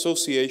Western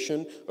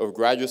Association of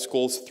Graduate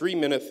Schools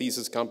 3-minute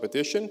thesis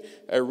competition,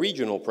 a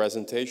regional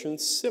presentation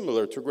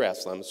similar to Grad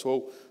Slam.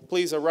 So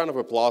please, a round of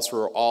applause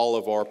for all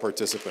of our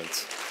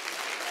participants.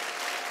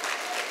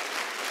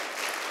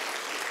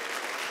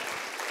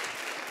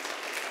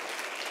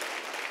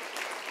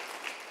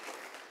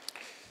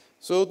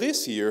 So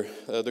this year,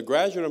 the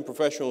Graduate and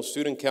Professional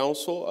Student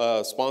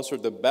Council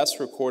sponsored the Best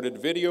Recorded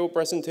Video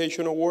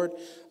Presentation Award.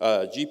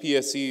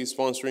 GPSC is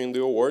sponsoring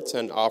the awards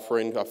and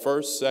offering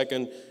first,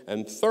 second,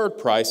 and third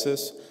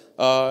prizes.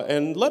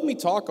 And let me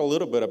talk a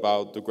little bit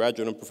about the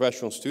Graduate and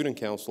Professional Student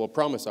Council. I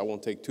promise I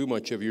won't take too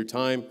much of your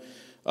time.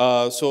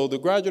 So the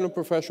Graduate and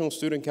Professional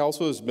Student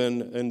Council has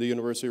been in the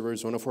University of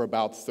Arizona for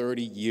about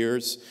 30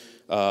 years.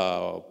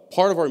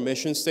 Part of our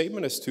mission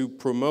statement is to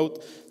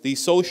promote the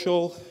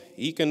social,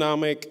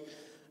 economic,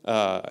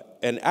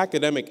 and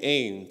academic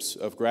aims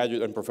of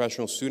graduate and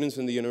professional students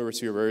in the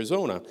University of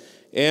Arizona.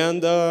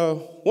 And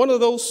one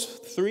of those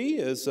three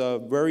is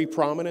very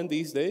prominent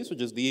these days,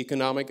 which is the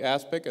economic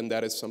aspect, and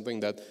that is something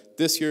that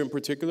this year in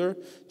particular,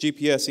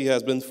 GPSC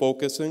has been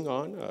focusing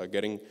on,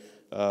 getting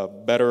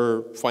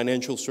better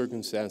financial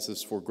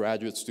circumstances for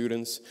graduate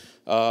students.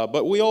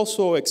 But we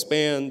also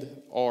expand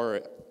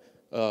our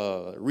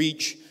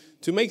reach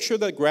to make sure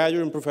that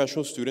graduate and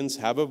professional students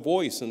have a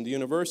voice in the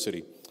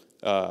university.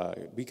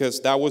 Because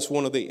that was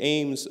one of the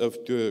aims of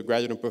the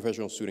Graduate and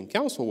Professional Student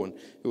Council when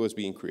it was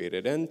being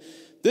created. And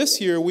this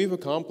year, we've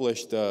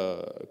accomplished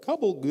a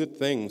couple good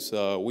things.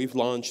 We've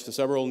launched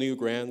several new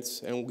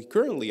grants, and we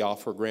currently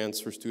offer grants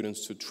for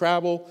students to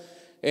travel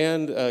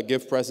and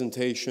give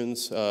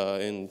presentations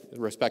in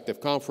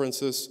respective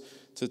conferences,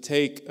 to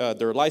take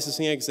their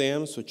licensing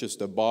exams, such as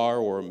the bar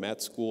or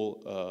med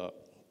school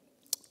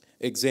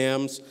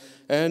exams,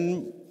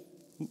 and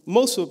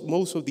most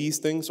of these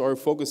things are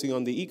focusing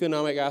on the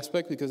economic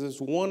aspect because it's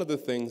one of the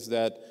things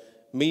that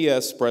me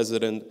as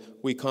president,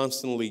 we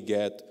constantly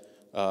get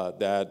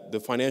that the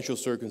financial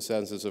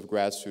circumstances of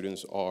grad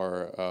students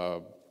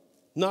are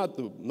not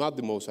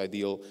the most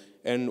ideal,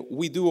 and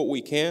we do what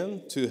we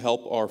can to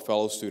help our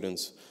fellow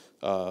students.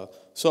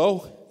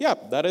 So yeah,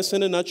 that is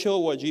in a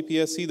nutshell what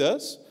GPSC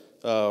does.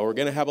 We're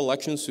going to have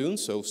elections soon,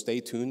 so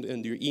stay tuned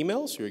in your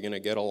emails. You're going to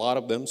get a lot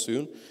of them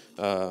soon.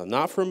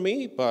 Not from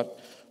me, but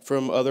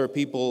from other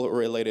people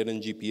related in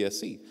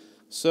GPSC.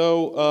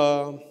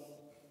 So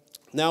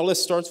now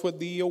let's start with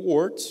the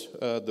awards,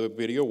 the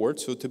video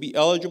awards. So to be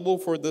eligible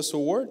for this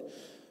award,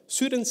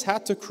 students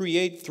had to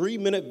create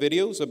 3-minute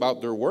videos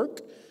about their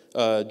work.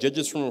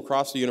 Judges from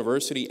across the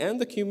university and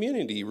the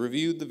community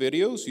reviewed the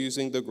videos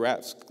using the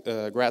Grad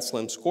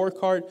Slam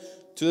scorecard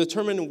to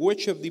determine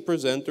which of the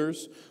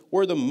presenters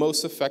were the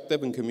most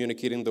effective in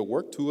communicating the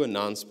work to a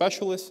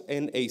non-specialist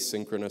and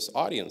asynchronous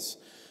audience.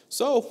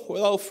 So,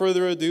 without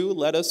further ado,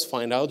 let us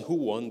find out who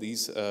won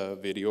these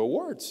video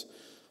awards.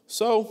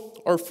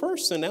 So, our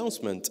first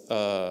announcement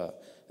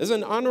is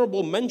an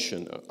honorable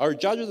mention. Our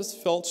judges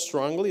felt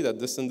strongly that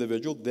this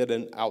individual did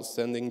an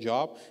outstanding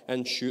job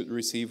and should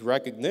receive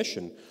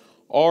recognition.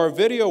 Our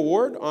video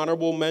award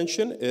honorable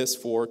mention is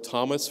for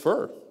Thomas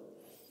Furr,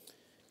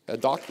 a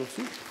doctoral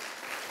student.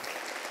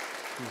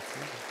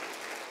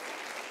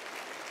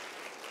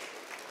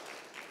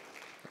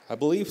 I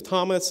believe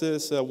Thomas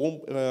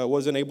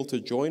wasn't able to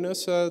join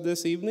us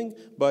this evening,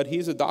 but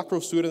he's a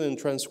doctoral student in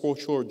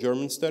transcultural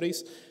German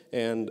studies,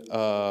 and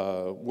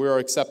we are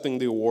accepting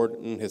the award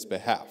on his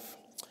behalf.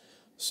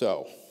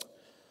 So,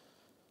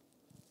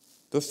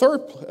 the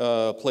third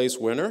place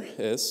winner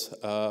is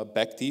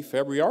Bekti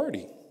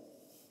Fabriardi.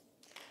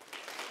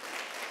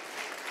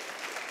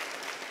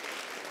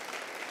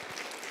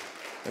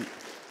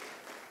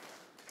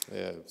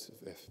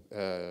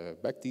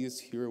 Bekti is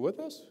here with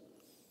us.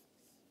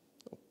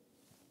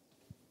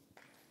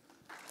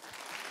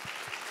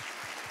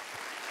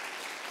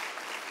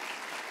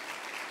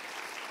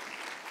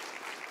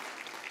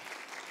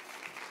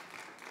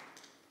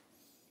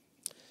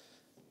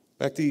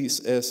 Bekti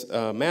is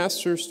a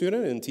master's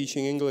student in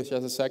teaching English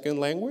as a second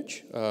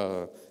language,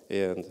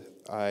 and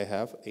I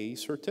have a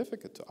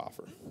certificate to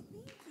offer.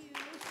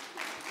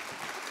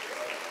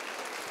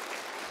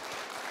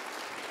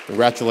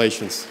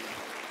 Congratulations.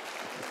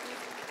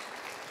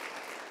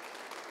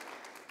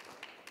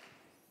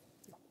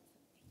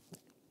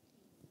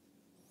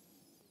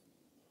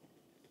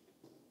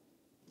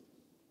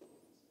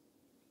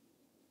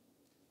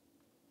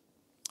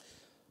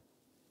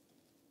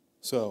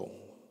 So,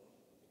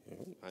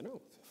 I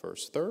know,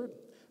 first, third.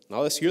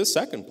 Now let's hear the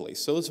second place.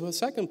 So the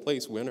second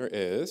place winner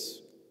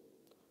is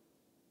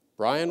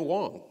Brian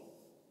Wong.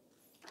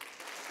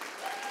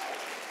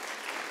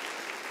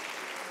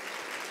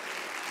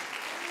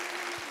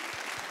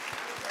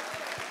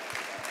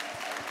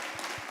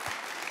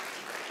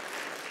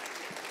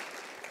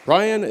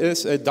 Brian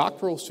is a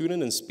doctoral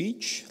student in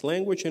speech,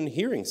 language, and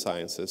hearing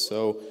sciences.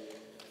 So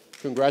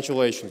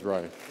congratulations,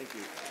 Brian. Thank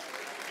you.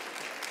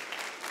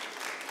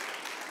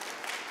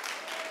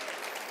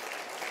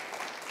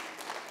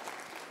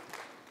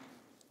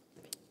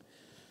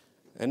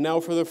 And now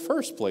for the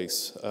first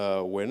place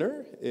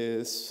winner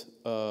is,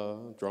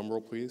 drum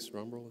roll please,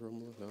 drum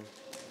roll, no.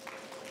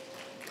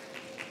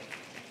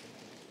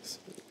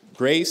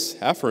 Grace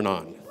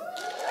Heffernan.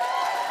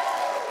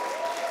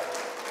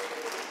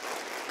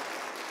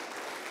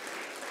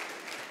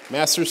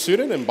 Master's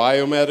student in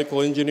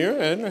biomedical engineer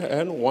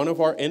and one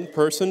of our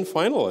in-person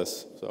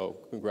finalists. So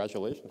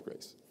congratulations,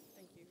 Grace.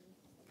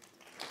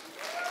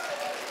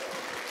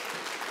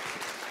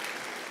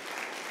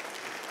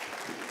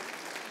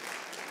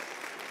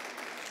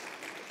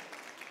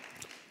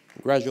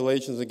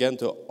 Congratulations again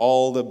to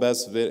all the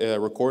best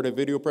recorded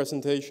video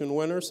presentation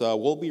winners.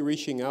 We'll be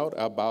reaching out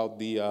about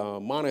the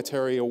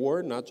monetary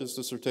award, not just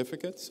the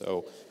certificate,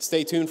 so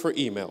stay tuned for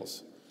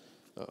emails.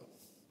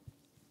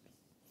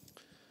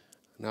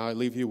 Now I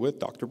leave you with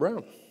Dr.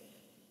 Brown.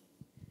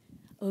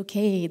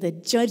 Okay, the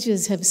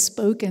judges have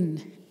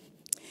spoken.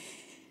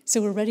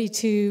 So we're ready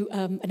to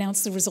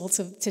announce the results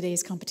of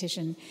today's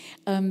competition.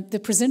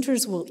 The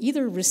presenters will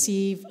either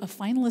receive a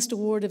finalist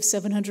award of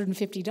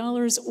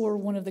 $750 or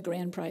one of the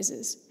grand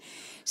prizes.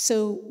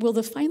 So will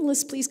the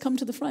finalists please come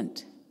to the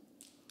front?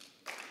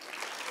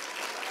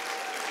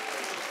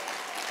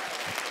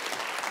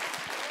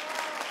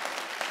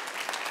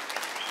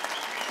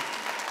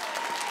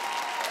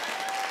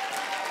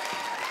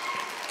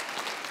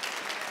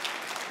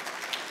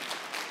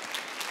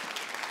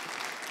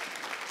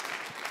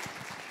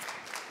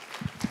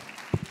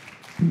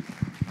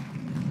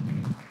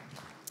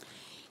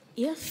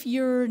 If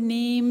your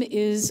name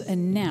is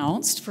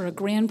announced for a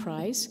grand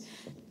prize,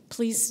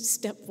 please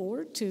step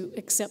forward to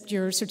accept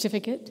your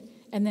certificate,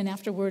 and then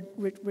afterward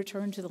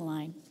return to the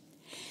line.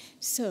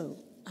 So,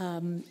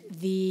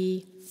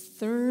 the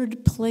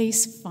third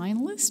place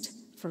finalist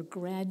for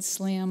Grad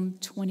Slam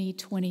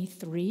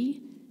 2023,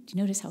 do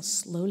you notice how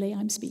slowly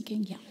I'm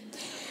speaking?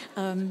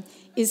 Yeah.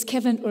 Is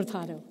Kevin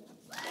Hurtado.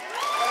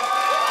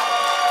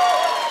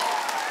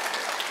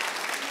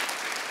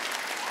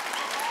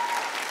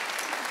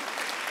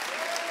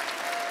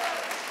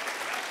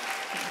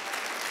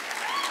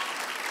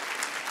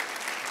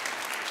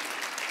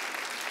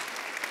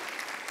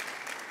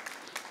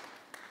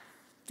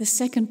 The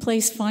second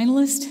place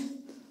finalist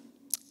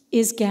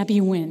is Gabby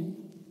Nguyen.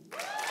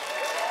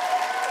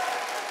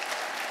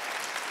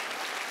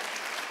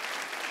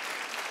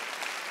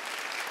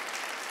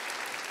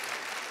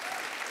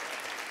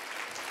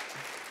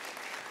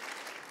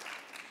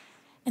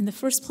 And the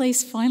first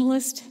place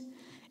finalist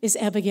is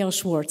Abigail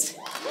Schwartz.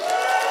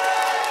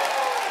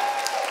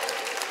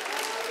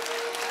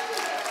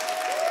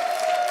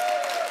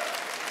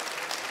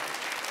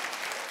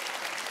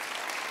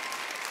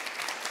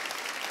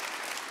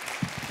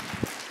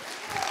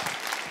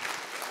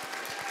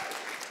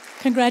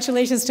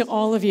 Congratulations to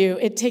all of you.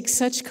 It takes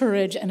such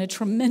courage and a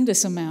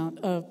tremendous amount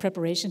of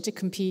preparation to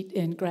compete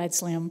in Grad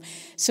Slam.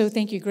 So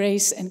thank you,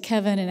 Grace and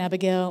Kevin and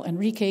Abigail,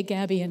 Enrique,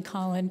 Gabby, and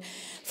Colin,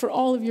 for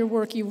all of your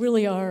work. You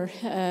really are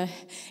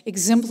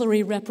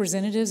exemplary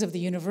representatives of the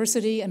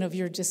university and of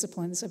your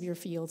disciplines, of your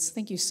fields.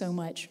 Thank you so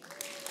much.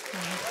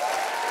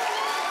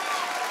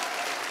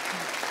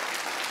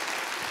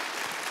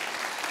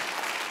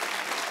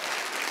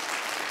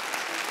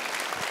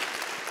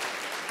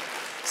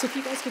 So if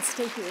you guys could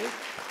stay here.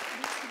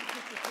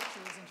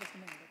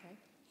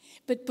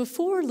 But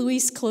before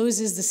Luis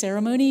closes the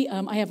ceremony,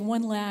 I have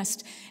one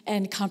last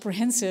and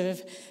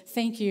comprehensive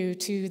thank you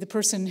to the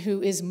person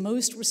who is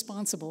most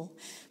responsible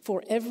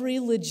for every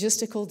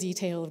logistical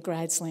detail of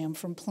Grad Slam,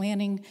 from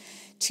planning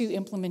to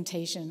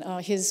implementation.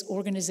 His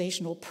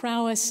organizational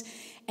prowess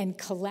and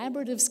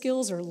collaborative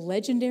skills are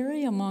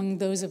legendary among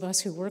those of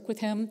us who work with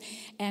him.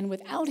 And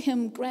without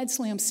him, Grad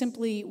Slam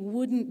simply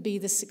wouldn't be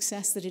the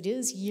success that it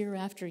is year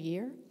after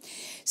year.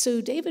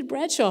 So David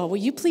Bradshaw, will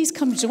you please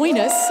come join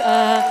us?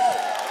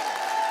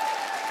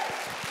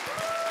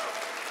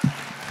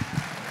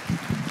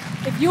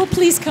 If you'll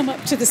please come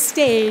up to the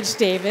stage,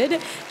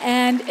 David,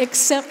 and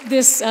accept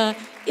this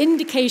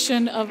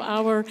indication of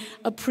our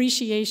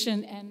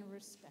appreciation and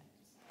respect.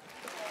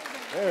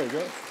 There you go.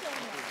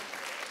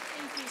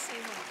 Thank you so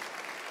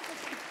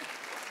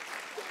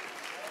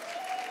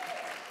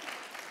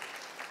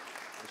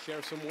much.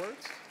 Share some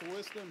words of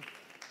wisdom.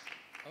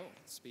 Oh,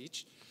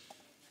 speech.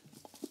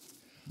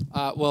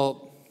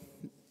 Well,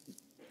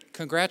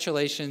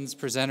 congratulations,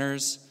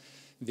 presenters,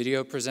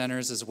 video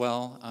presenters as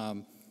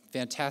well.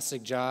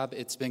 Fantastic job.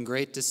 It's been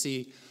great to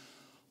see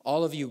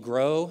all of you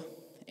grow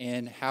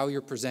in how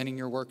you're presenting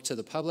your work to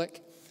the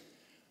public.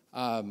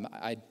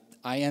 I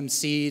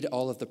emceed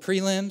all of the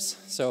prelims,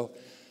 so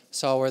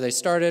saw where they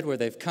started, where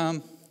they've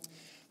come.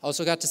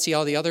 Also got to see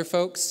all the other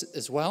folks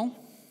as well,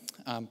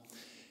 and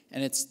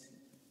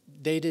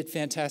they did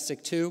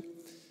fantastic too.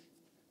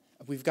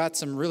 We've got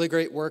some really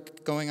great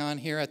work going on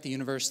here at the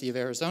University of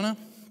Arizona,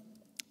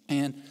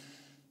 and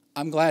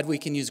I'm glad we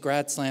can use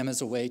Grad Slam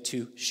as a way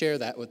to share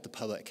that with the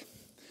public.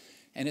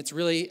 And it's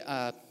really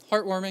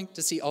heartwarming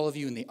to see all of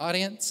you in the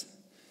audience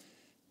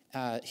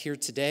here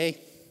today,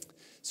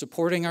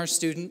 supporting our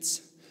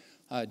students,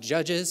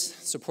 judges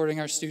supporting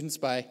our students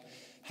by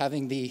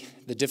having the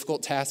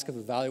difficult task of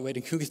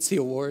evaluating who gets the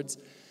awards,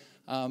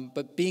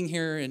 but being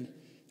here and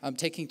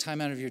taking time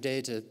out of your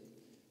day to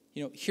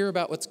hear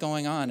about what's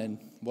going on and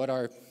what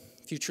our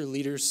future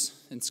leaders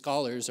and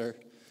scholars are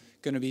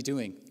going to be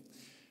doing.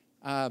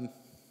 I'll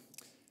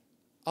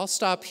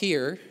stop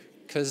here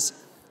because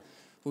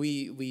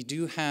we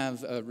do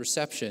have a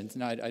reception,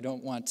 and I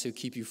don't want to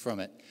keep you from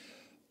it.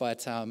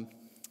 But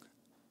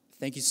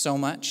thank you so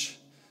much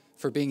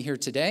for being here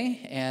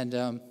today,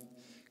 and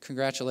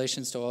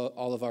congratulations to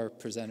all of our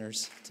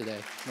presenters today,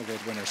 award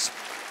winners.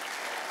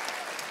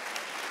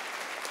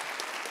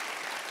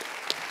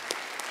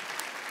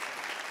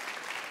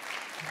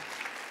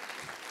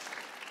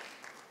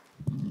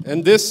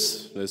 And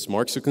this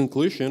marks the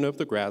conclusion of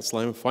the Grad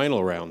Slam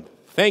final round.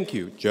 Thank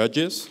you,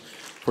 judges,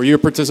 for your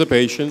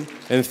participation,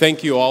 and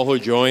thank you all who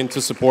joined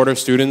to support our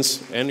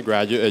students and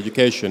graduate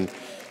education.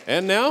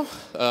 And now,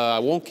 I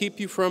won't keep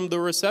you from the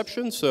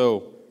reception,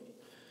 so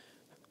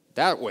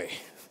that way.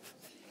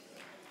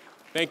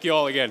 Thank you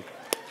all again.